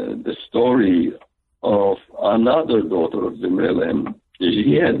the story of another daughter of Zimri-Lim.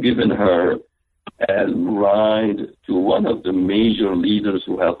 He had given her as bride to one of the major leaders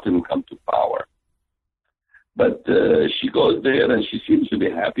who helped him come to power. But she goes there and she seems to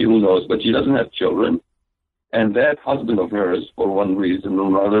be happy, who knows, but she doesn't have children. And that husband of hers, for one reason or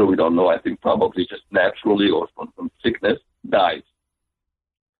another, we don't know, I think probably just naturally or from some sickness, dies.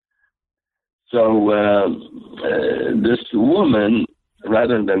 So this woman,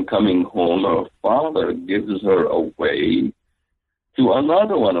 rather than coming home, her father gives her away to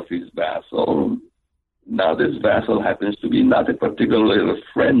another one of his vassals. Now, this vassal happens to be not a particular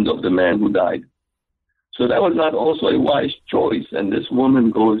friend of the man who died. So that was not also a wise choice. And this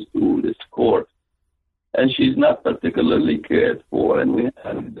woman goes to this court, and she's not particularly cared for. And we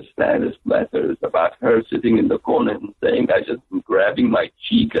have the saddest letters about her sitting in the corner and saying, I just am grabbing my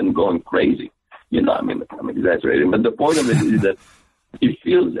cheek and going crazy. You know, I mean, I'm exaggerating. But the point of it is that she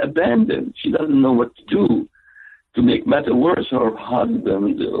feels abandoned. She doesn't know what to do. To make matter worse, her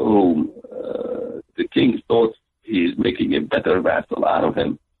husband, whom the king thought he is making a better vassal out of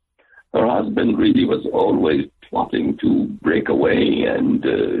him, her husband really was always plotting to break away and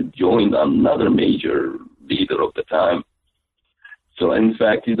join another major leader of the time. So, in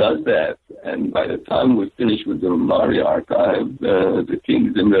fact, he does that. And by the time we finish with the Mari archive, the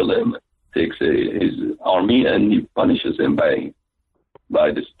king Zimmerlim takes his army and he punishes him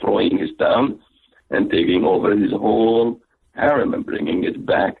by destroying his town and taking over his whole harem and bringing it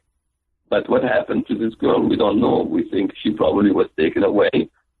back. But what happened to this girl, we don't know. We think she probably was taken away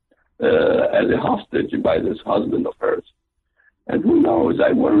as a hostage by this husband of hers. And who knows?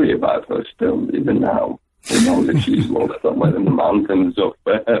 I worry about her still, even now. I know that she's lost somewhere in the mountains of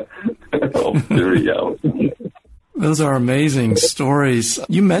Syria. Those are amazing stories.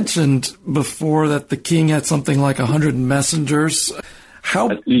 You mentioned before that the king had something like 100 messengers.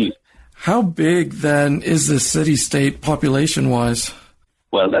 At least. How big, then, is this city-state population-wise?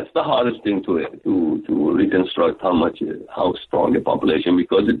 Well, that's the hardest thing to reconstruct how strong a population,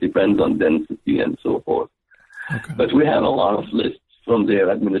 because it depends on density and so forth. Okay. But we have a lot of lists from their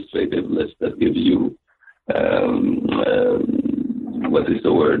administrative list that gives you, what is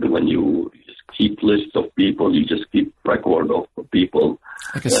the word, when you just keep lists of people, you just keep record of people.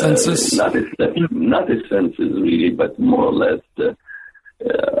 Like a census? Not a census, really, but more or less,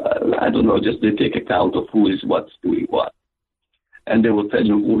 I don't know, just they take account of who is what's doing what. And they will tell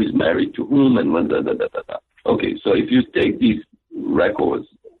you who is married to whom and when, Okay, so if you take these records,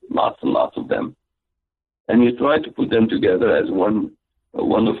 lots and lots of them, and you try to put them together as a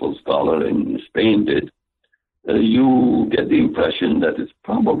wonderful scholar in Spain did, you get the impression that it's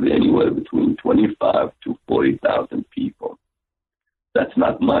probably anywhere between 25 to 40,000 people. That's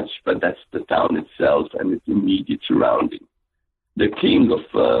not much, but that's the town itself and its immediate surrounding. The king of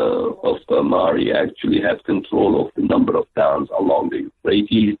Mari actually has control of the number of towns along the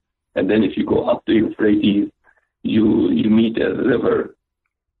Euphrates, and then if you go up the Euphrates, you meet a river,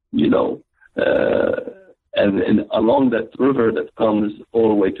 and along that river that comes all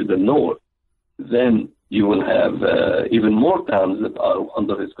the way to the north, then you will have even more towns that are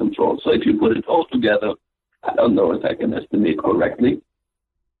under his control. So if you put it all together, I don't know if I can estimate correctly,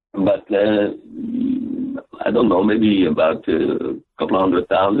 but I don't know, maybe about a couple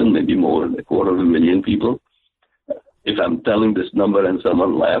 100,000, maybe more, 250,000 people. If I'm telling this number and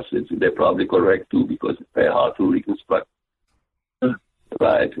someone laughs, they're probably correct too, because it's very hard to reconstruct.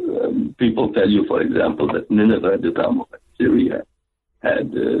 Right. People tell you, for example, that Nineveh at the time of Syria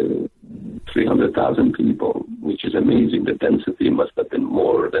had 300,000 people, which is amazing. The density must have been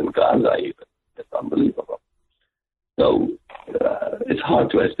more than Gaza even. It's unbelievable. So it's hard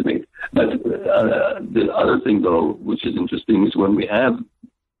to estimate. But the other thing, though, which is interesting, is when we have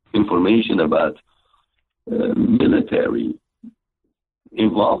information about military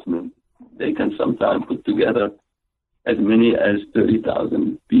involvement, they can sometimes put together as many as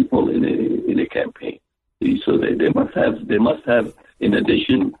 30,000 people in a campaign. So they must have, in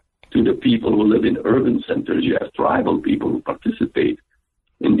addition to the people who live in urban centers, you have tribal people who participate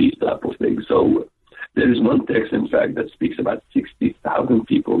in these type of things. So there is one text, in fact, that speaks about 60,000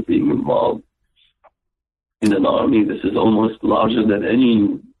 people being involved in an army. This is almost larger than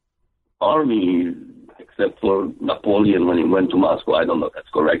any army, except for Napoleon when he went to Moscow. I don't know if that's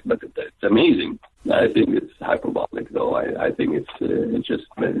correct, but it's amazing. I think it's hyperbolic, though. I think it's just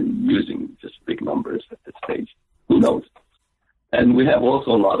using just big numbers at this stage. Who knows? And we have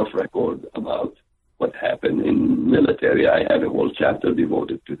also a lot of records about what happened in military. I have a whole chapter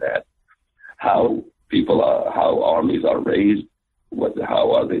devoted to that. How armies are raised,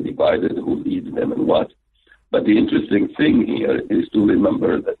 how are they divided, who leads them and what. But the interesting thing here is to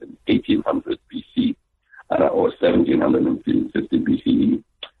remember that in 1800 BC, or 1750 BCE,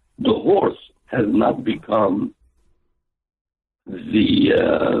 the horse has not become the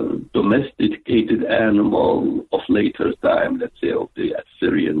domesticated animal of later time, let's say of the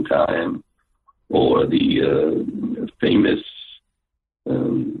Assyrian time, or the famous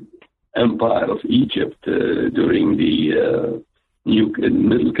empire of Egypt during the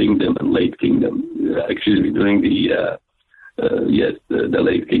Middle Kingdom and Late Kingdom. During the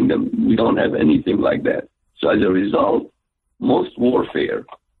Late Kingdom. We don't have anything like that. So as a result, most warfare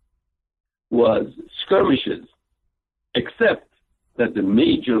was skirmishes, except that the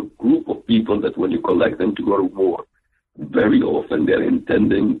major group of people that when you collect them to go to war, very often they're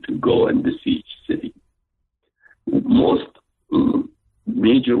intending to go and besiege cities. Most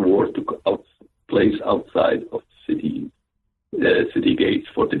major wars took place outside of cities, city gates,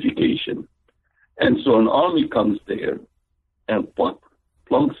 fortification. And so an army comes there and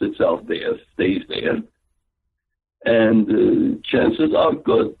plunks itself there, stays there, and chances are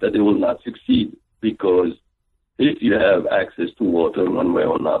good that it will not succeed, because if you have access to water one way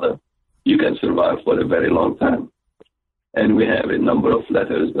or another, you can survive for a very long time. And we have a number of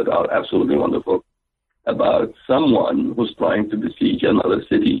letters that are absolutely wonderful about someone who's trying to besiege another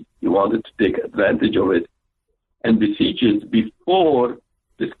city. He wanted to take advantage of it and besiege it before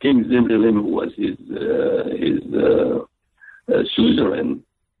this King Zimrilim, who was his suzerain,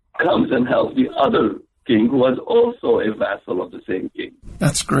 comes and helps the other king, who was also a vassal of the same king.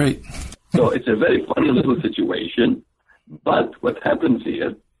 That's great. So it's a very funny little situation. But what happens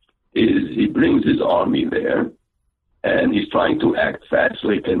here is he brings his army there, and he's trying to act fast so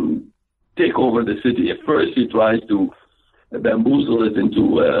he can take over the city. At first, he tries to bamboozle it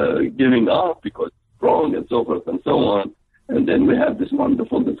into giving up because it's strong and so forth and so on. And then we have this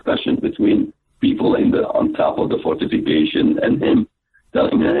wonderful discussion between people on top of the fortification and him,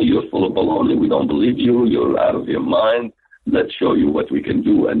 telling him, hey, you're full of baloney. We don't believe you. You're out of your mind. Let's show you what we can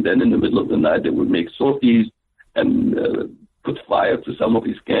do. And then in the middle of the night, they would make sorties and put fire to some of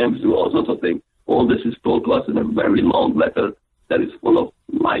his camps, do all sorts of things. All this is told to us in a very long letter that is full of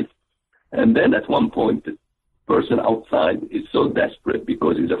life. And then at one point, the person outside is so desperate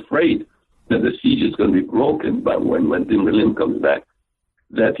because he's afraid that the siege is going to be broken by when Zimrilim comes back,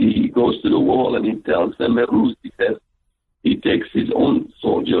 that he goes to the wall and he tells them, he says, he takes his own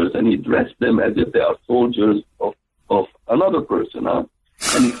soldiers and he dressed them as if they are soldiers of another person. And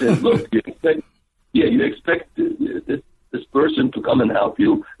he says, look, you expect this person to come and help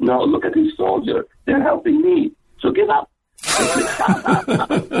you. Now look at these soldiers. They're helping me. So give up.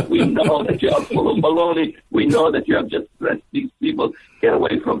 We know that you are full of baloney. We know that you have just dressed these people. Get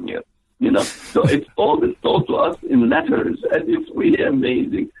away from here. So it's all been told to us in letters, and it's really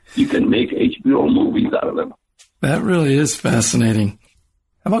amazing. You can make HBO movies out of them. That really is fascinating.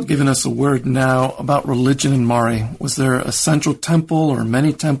 How about giving us a word now about religion in Mari? Was there a central temple or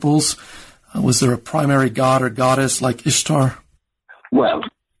many temples? Was there a primary god or goddess like Ishtar? Well,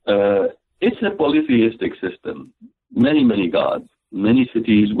 it's a polytheistic system. Many, many gods. Many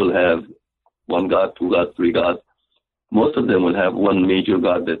cities will have one god, two gods, three gods. Most of them will have one major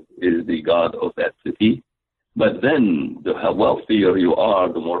god that is the god of that city. But then the wealthier you are,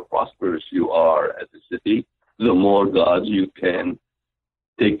 the more prosperous you are as a city, the more gods you can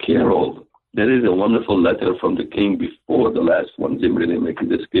take care of. There is a wonderful letter from the king before the last one, Zimrilim,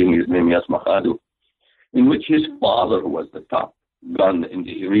 this king, his name is Yasmachadu, in which his father was the top gun in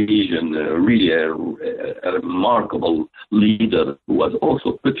the region, really a remarkable leader who was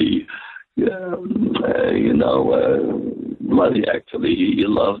also pretty, bloody actually. He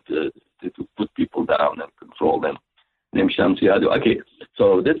loved to put people down and control them, named Shamsiadu. Okay,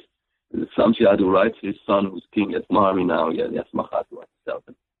 so this Shamsiadu writes his son, who's king at Mari now, Yasmachadu,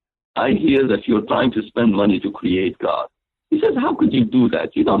 I hear that you're trying to spend money to create God. He says, how could you do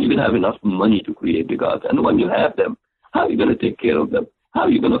that? You don't even have enough money to create the gods. And when you have them, how are you going to take care of them? How are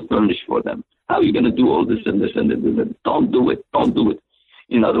you going to furnish for them? How are you going to do all this and this and this? Don't do it. Don't do it.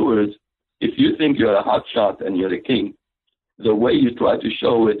 In other words, if you think you're a hot shot and you're a king, the way you try to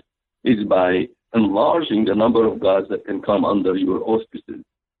show it is by enlarging the number of gods that can come under your auspices.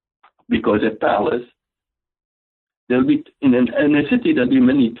 Because a palace, there'll be in a city there'll be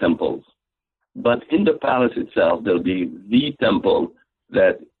many temples, but in the palace itself there'll be the temple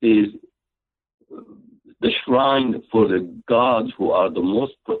that is the shrine for the gods who are the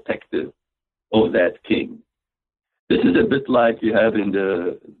most protective of that king. This is a bit like you have in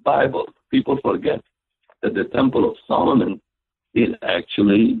the Bible. People forget that the Temple of Solomon is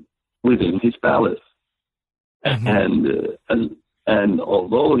actually within his palace, and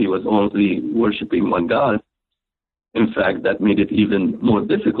although he was only worshiping one God, in fact, that made it even more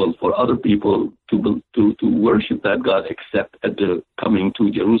difficult for other people to worship that God, except at the coming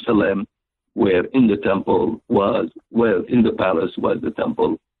to Jerusalem, where in the palace was the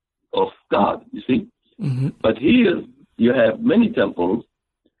temple of God, you see. Mm-hmm. But here you have many temples,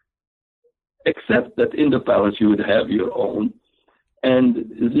 except that in the palace you would have your own. And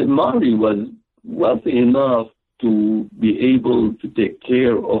Mari was wealthy enough to be able to take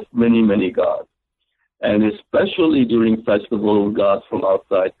care of many, many gods. And especially during festivals, gods from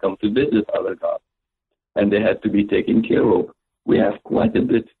outside come to visit other gods, and they had to be taken care of. We have quite a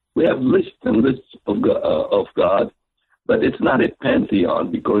bit. We have lists and lists of gods, but it's not a pantheon,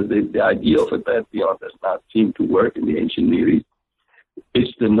 because the idea of a pantheon does not seem to work in the ancient Near East.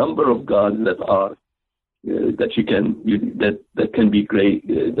 It's the number of gods that are that can be great,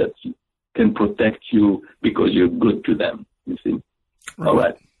 that can protect you because you're good to them. You see. Right. All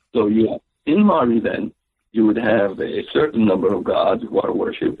right. So in Mari, then, you would have a certain number of gods who are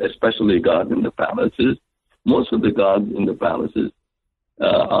worshipped, especially gods in the palaces. Most of the gods in the palaces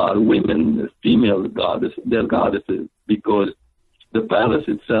are women, female goddesses. They're goddesses, because the palace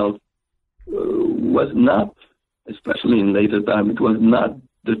itself was not, especially in later time, it was not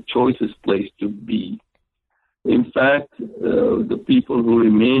the choicest place to be In fact, the people who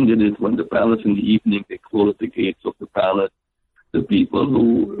remained in it when the palace in the evening, they closed the gates of the palace. The people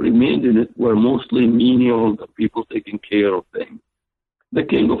who remained in it were mostly menial, the people taking care of things. The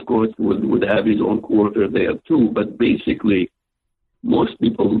king, of course, would have his own quarter there too, but basically, most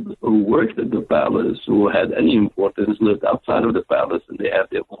people who worked at the palace, who had any importance, lived outside of the palace, and they had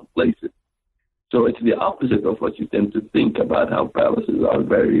their own places. So it's the opposite of what you tend to think about how palaces are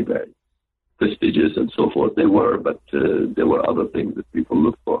very, very prestigious and so forth. They were, but there were other things that people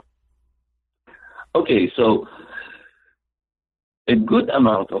looked for. Okay, so a good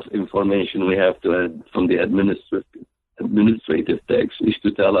amount of information we have to add from the administrative text is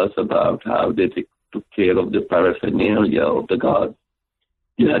to tell us about how they took care of the paraphernalia of the gods.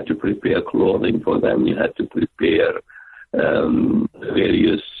 You had to prepare clothing for them. You had to prepare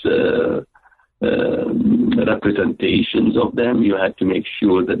various representations of them. You had to make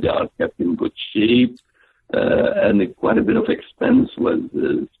sure that they are kept in good shape. And quite a bit of expense was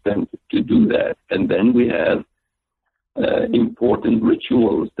spent to do that. And then we have important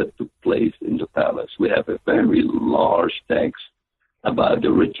rituals that took place in the palace. We have a very large text about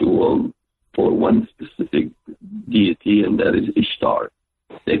the ritual for one specific deity, and that is Ishtar.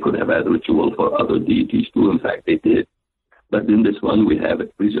 They could have had a ritual for other deities too. In fact, they did. But in this one, we have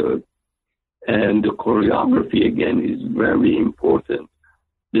it preserved. And the choreography, again, is very important.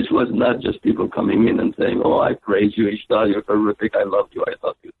 This was not just people coming in and saying, oh, I praise you, Ishtar, you're terrific, I love you, I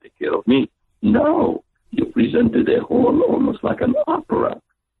thought you'd take care of me. No. You presented a whole, almost like an opera.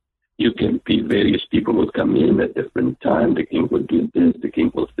 Various people would come in at different times. The king would do this, the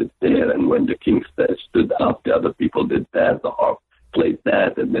king would sit there, and when the king stood up, the other people did that, the harp played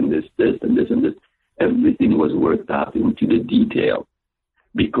that, and then this, and this, and this. Everything was worked out into the detail,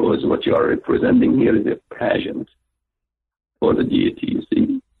 because what you are representing here is a pageant for the deity, you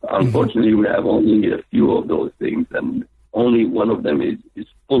see. Unfortunately, we have only a few of those things, and only one of them is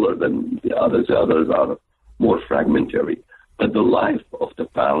fuller than the others. The others are more fragmentary. But the life of the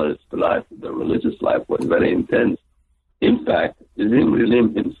palace, the religious life was very intense. In fact,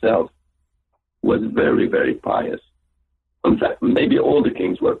 Zimri-Lim himself was very, very pious. In fact, maybe all the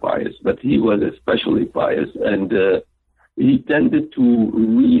kings were pious, but he was especially pious, and he tended to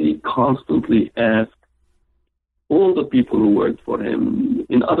really constantly ask all the people who worked for him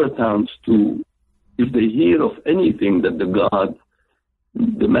in other towns too, if they hear of anything that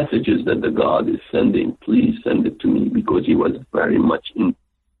the messages that the God is sending, please send it to me, because he was very much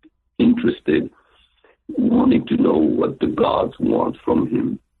interested, wanting to know what the gods want from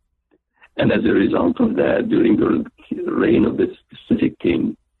him. And as a result of that, during the reign of this specific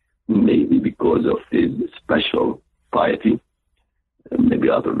king, maybe because of his special piety, and maybe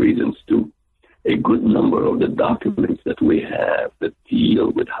other reasons too, a good number of the documents that we have that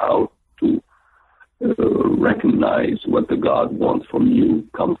deal with how to recognize what the God wants from you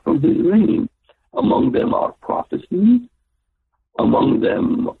come from his reign. Among them are prophecies. Among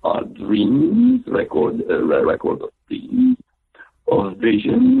them are dreams, record of dreams, of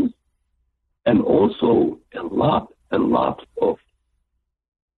visions, and also a lot of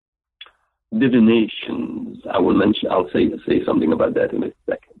divinations. I'll say something about that in a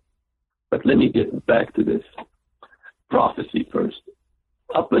second. But let me get back to this prophecy first.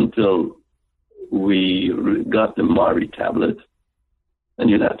 Up until we got the Mari tablet, and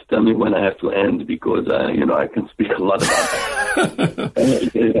you'll have to tell me when I have to end, because I can speak a lot about that.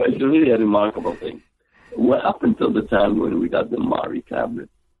 It's really a remarkable thing. Well, up until the time when we got the Mari tablet,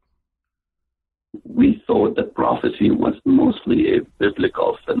 we thought that prophecy was mostly a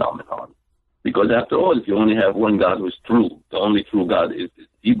biblical phenomenon, because after all, if you only have one God who's true, the only true God is the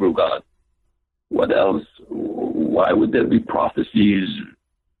Hebrew God. What else? Why would there be prophecies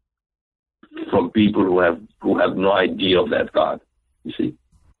from people who have no idea of that God? You see?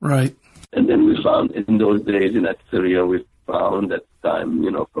 Right. And then we found in those days in Assyria, we found at the time,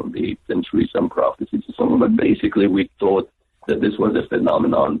 from the 8th century, some prophecies and so on. But basically, we thought that this was a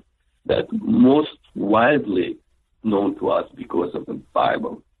phenomenon that most widely known to us because of the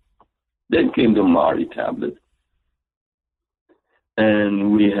Bible. Then came the Mari tablet.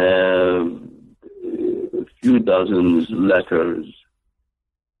 And we have a few dozen letters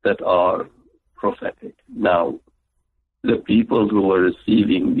that are prophetic. Now, the people who were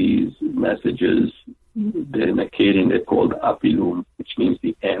receiving these messages, in Akkadian they're called Apilum, which means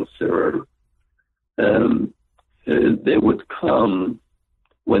the answerer. They would come,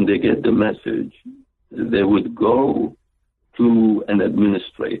 when they get the message, they would go to an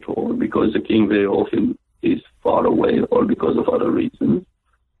administrator, because the king very often is far away or because of other reasons.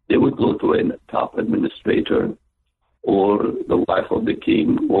 They would go to a top administrator, or the wife of the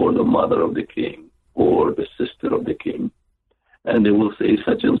king, or the mother of the king, or the sister of the king. And they will say,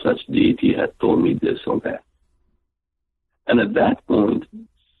 such and such deity had told me this or that. And at that point,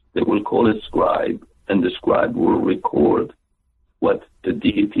 they will call a scribe, and the scribe will record what the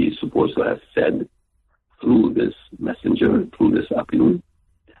deity is supposed to have said through this messenger, through this appeal,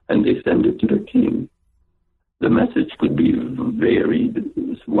 and they send it to the king. The message could be varied.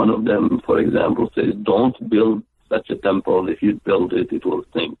 One of them, for example, says, don't build such a temple. If you build it, it will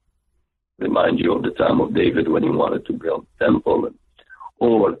sink. Remind you of the time of David when he wanted to build a temple.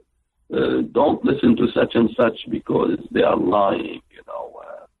 Or don't listen to such and such because they are lying,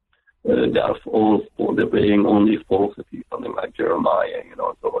 they are false, or they're being only falsity, something like Jeremiah,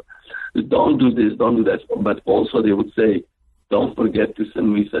 So don't do this, don't do that. But also they would say, don't forget to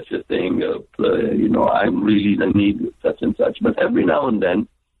send me such a thing. I'm really in need of such and such. But every now and then,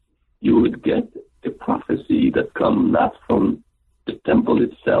 you would get a prophecy that come not from the temple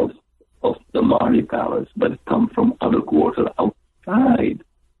itself of the Mari Palace, but it come from other quarters outside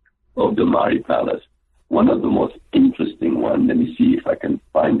of the Mari Palace. One of the most interesting ones, let me see if I can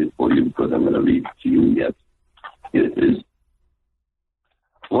find it for you because I'm going to read it to you yet. Here it is.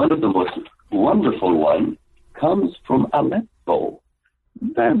 One of the most wonderful ones comes from Aleppo,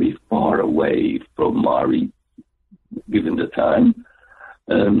 very far away from Mari, given the time.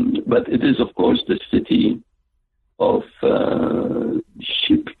 But it is, of course, the city of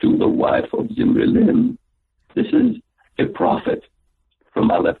Shiptu, the wife of Zimrilim. This is a prophet from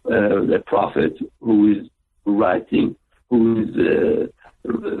Aleppo, a prophet who is writing, who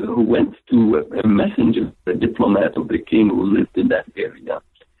went to a messenger, a diplomat of the king who lived in that area,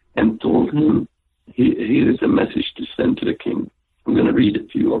 and told him, here is a message to send to the king. I'm going to read it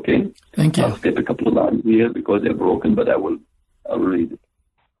to you, okay? Thank you. I'll skip a couple of lines here because they're broken, but I'll read it.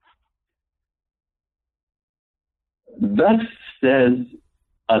 Thus says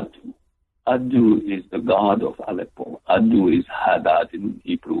Adu is the god of Aleppo. Adu is Hadad in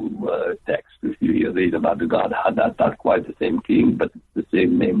Hebrew text. If you read about the god Hadad, not quite the same king, but it's the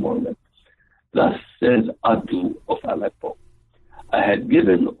same name more or less. Thus says Adu of Aleppo, I had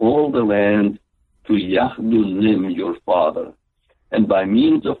given all the land to Yahdulim, your father, and by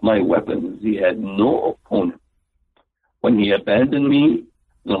means of my weapons he had no opponent. When he abandoned me,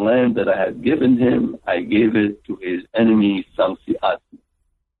 the land that I had given him, I gave it to his enemy Samsi-Adu.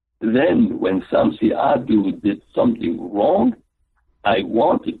 Then, when Samsi-Adu did something wrong, I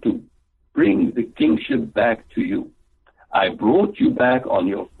wanted to bring the kingship back to you. I brought you back on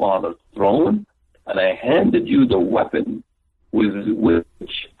your father's throne, and I handed you the weapon with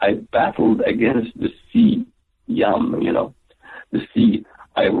which I battled against the sea, Yam, the sea.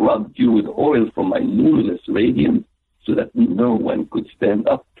 I rubbed you with oil from my luminous radiance so that no one could stand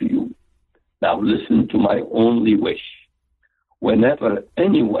up to you. Now listen to my only wish. Whenever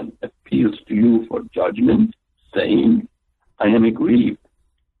anyone appeals to you for judgment, saying, I am aggrieved,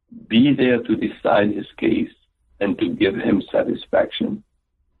 be there to decide his case and to give him satisfaction.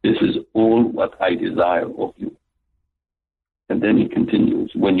 This is all what I desire of you. And then he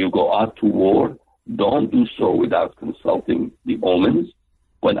continues, when you go out to war, don't do so without consulting the omens.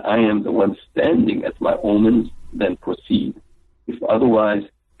 When I am the one standing at my omens, then proceed. If otherwise,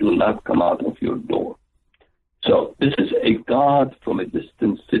 do not come out of your door. So this is a god from a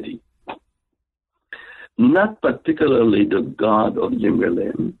distant city. Not particularly the god of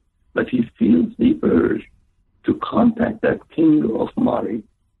Zimrilim, but he feels the urge to contact that king of Mari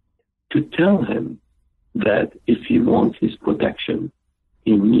to tell him that if he wants his protection,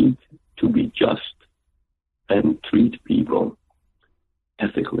 he needs to be just and treat people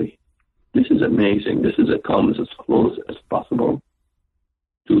ethically. This is amazing. This comes as close as possible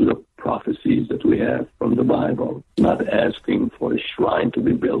to the prophecies that we have from the Bible, not asking for a shrine to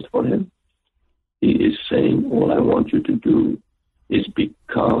be built for him. He is saying, all I want you to do is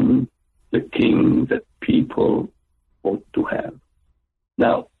become the king that people ought to have.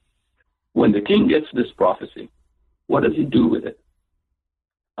 Now, when the king gets this prophecy, what does he do with it?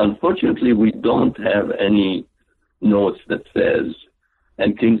 Unfortunately, we don't have any notes that says,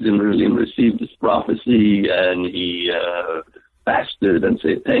 and King Zimrilim received this prophecy and he fasted and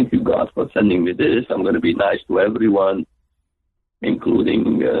said, thank you, God, for sending me this. I'm going to be nice to everyone,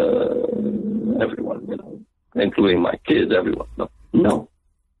 including everyone, including my kids, everyone. No,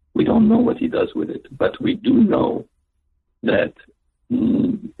 we don't know what he does with it, but we do know that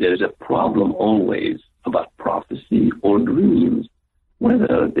there's a problem always about prophecy or dreams,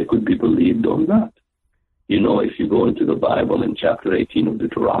 whether they could be believed or not. If you go into the Bible in chapter 18 of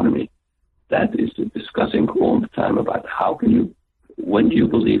Deuteronomy, that is discussing all the time about when do you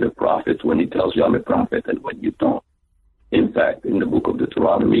believe a prophet when he tells you I'm a prophet and when you don't. In fact, in the book of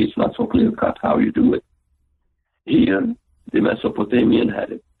Deuteronomy, it's not so clear-cut how you do it. Here, the Mesopotamian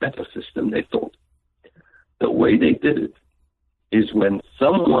had a better system, they thought. The way they did it is when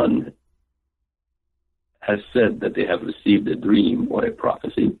someone has said that they have received a dream or a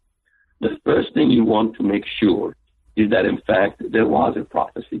prophecy, the first thing you want to make sure is that, in fact, there was a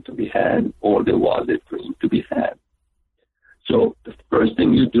prophecy to be had or there was a dream to be had. So the first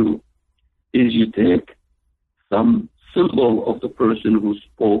thing you do is you take some symbol of the person who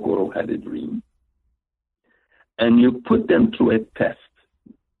spoke or who had a dream, and you put them through a test.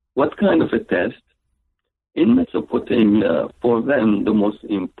 What kind of a test? In Mesopotamia, for them, the most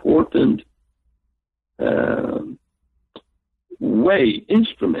important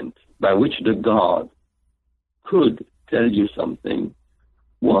instrument by which the god could tell you something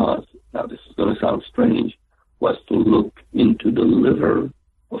was, now this is going to sound strange, was to look into the liver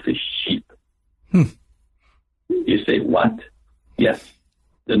of a sheep. You say, what? Yes.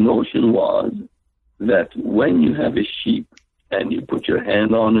 The notion was that when you have a sheep and you put your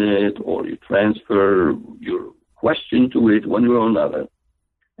hand on it or you transfer your question to it one way or another,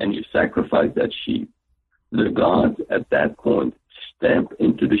 and you sacrifice that sheep, the gods at that point stamp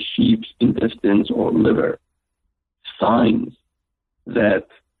into the sheep's intestines or liver signs that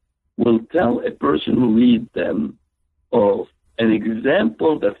will tell a person who reads them of an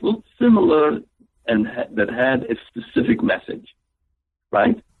example that looked similar and that had a specific message,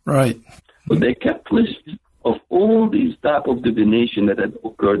 right? Right. But they kept lists of all these type of divination that had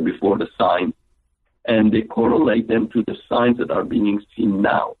occurred before the sign, and they correlate them to the signs that are being seen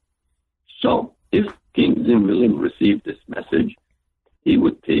now. So if King Zimrilim received this message, he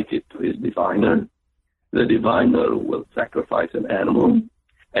would take it to his diviner. The diviner will sacrifice an animal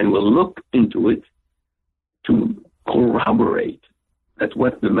and will look into it to corroborate that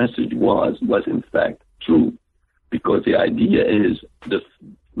what the message was in fact true. Because the idea is the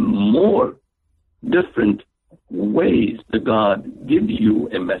more different ways the god gives you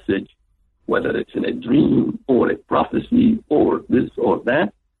a message, whether it's in a dream or a prophecy or this or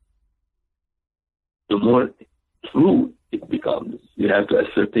that, the more true it becomes. You have to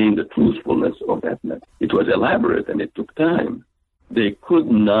ascertain the truthfulness of that message. It was elaborate and it took time. They could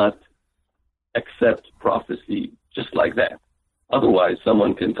not accept prophecy just like that. Otherwise,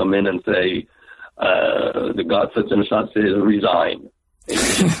 someone can come in and say, the god such and such says, resign. You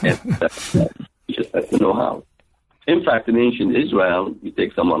just have to know how. In fact, in ancient Israel, you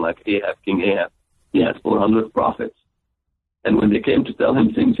take someone like Ahab, King Ahab, he had 400 prophets. And when they came to tell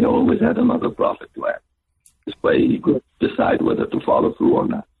him things, he always had another prophet to ask. This way he could decide whether to follow through or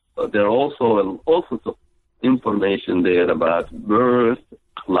not. But there are also all sorts of information there about birth,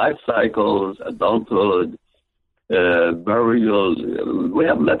 life cycles, adulthood, burial. We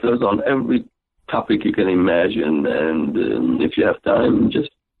have letters on every topic you can imagine. And if you have time,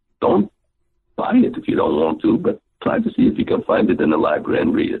 just don't buy it if you don't want to, but try to see if you can find it in the library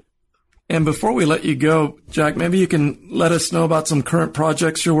and read it. And before we let you go, Jack, maybe you can let us know about some current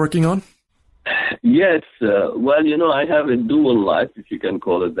projects you're working on? Yes. Well, I have a dual life, if you can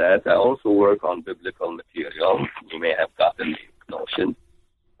call it that. I also work on biblical material. You may have gotten the notion,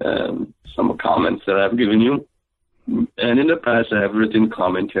 some comments that I've given you. And in the past, I have written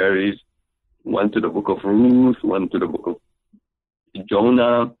commentaries, one to the book of Ruth, one to the book of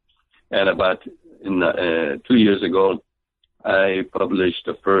Jonah, and about 2 years ago, I published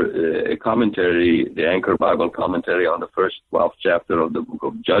a commentary, the Anchor Bible commentary on the first 12th chapter of the book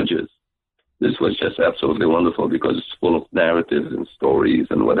of Judges. This was just absolutely wonderful because it's full of narratives and stories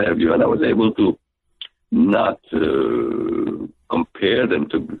and what have you, and I was able to not compare them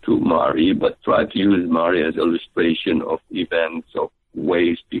to Mari, but try to use Mari as illustration of events, of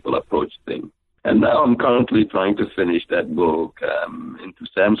ways people approach things. And now I'm currently trying to finish that book. Into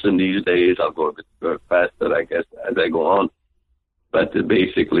Samson these days. I'll go a bit faster, I guess, as I go on. But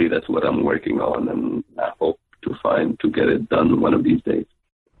basically, that's what I'm working on, and I hope to get it done one of these days.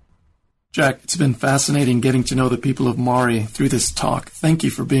 Jack, it's been fascinating getting to know the people of Mari through this talk. Thank you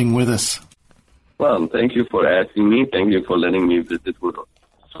for being with us. Well, thank you for asking me. Thank you for letting me visit with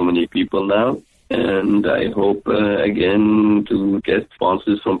so many people now. And I hope, again, to get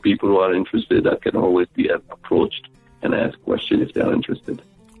responses from people who are interested. I can always be approached and ask questions if they're interested.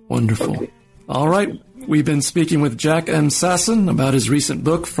 Wonderful. Okay. All right. We've been speaking with Jack M. Sasson about his recent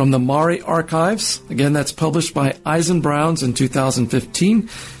book, From the Mari Archives. Again, that's published by Eisenbrowns in 2015.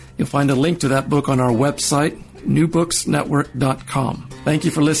 You'll find a link to that book on our website, newbooksnetwork.com. Thank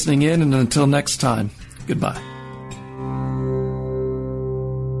you for listening in, and until next time, goodbye.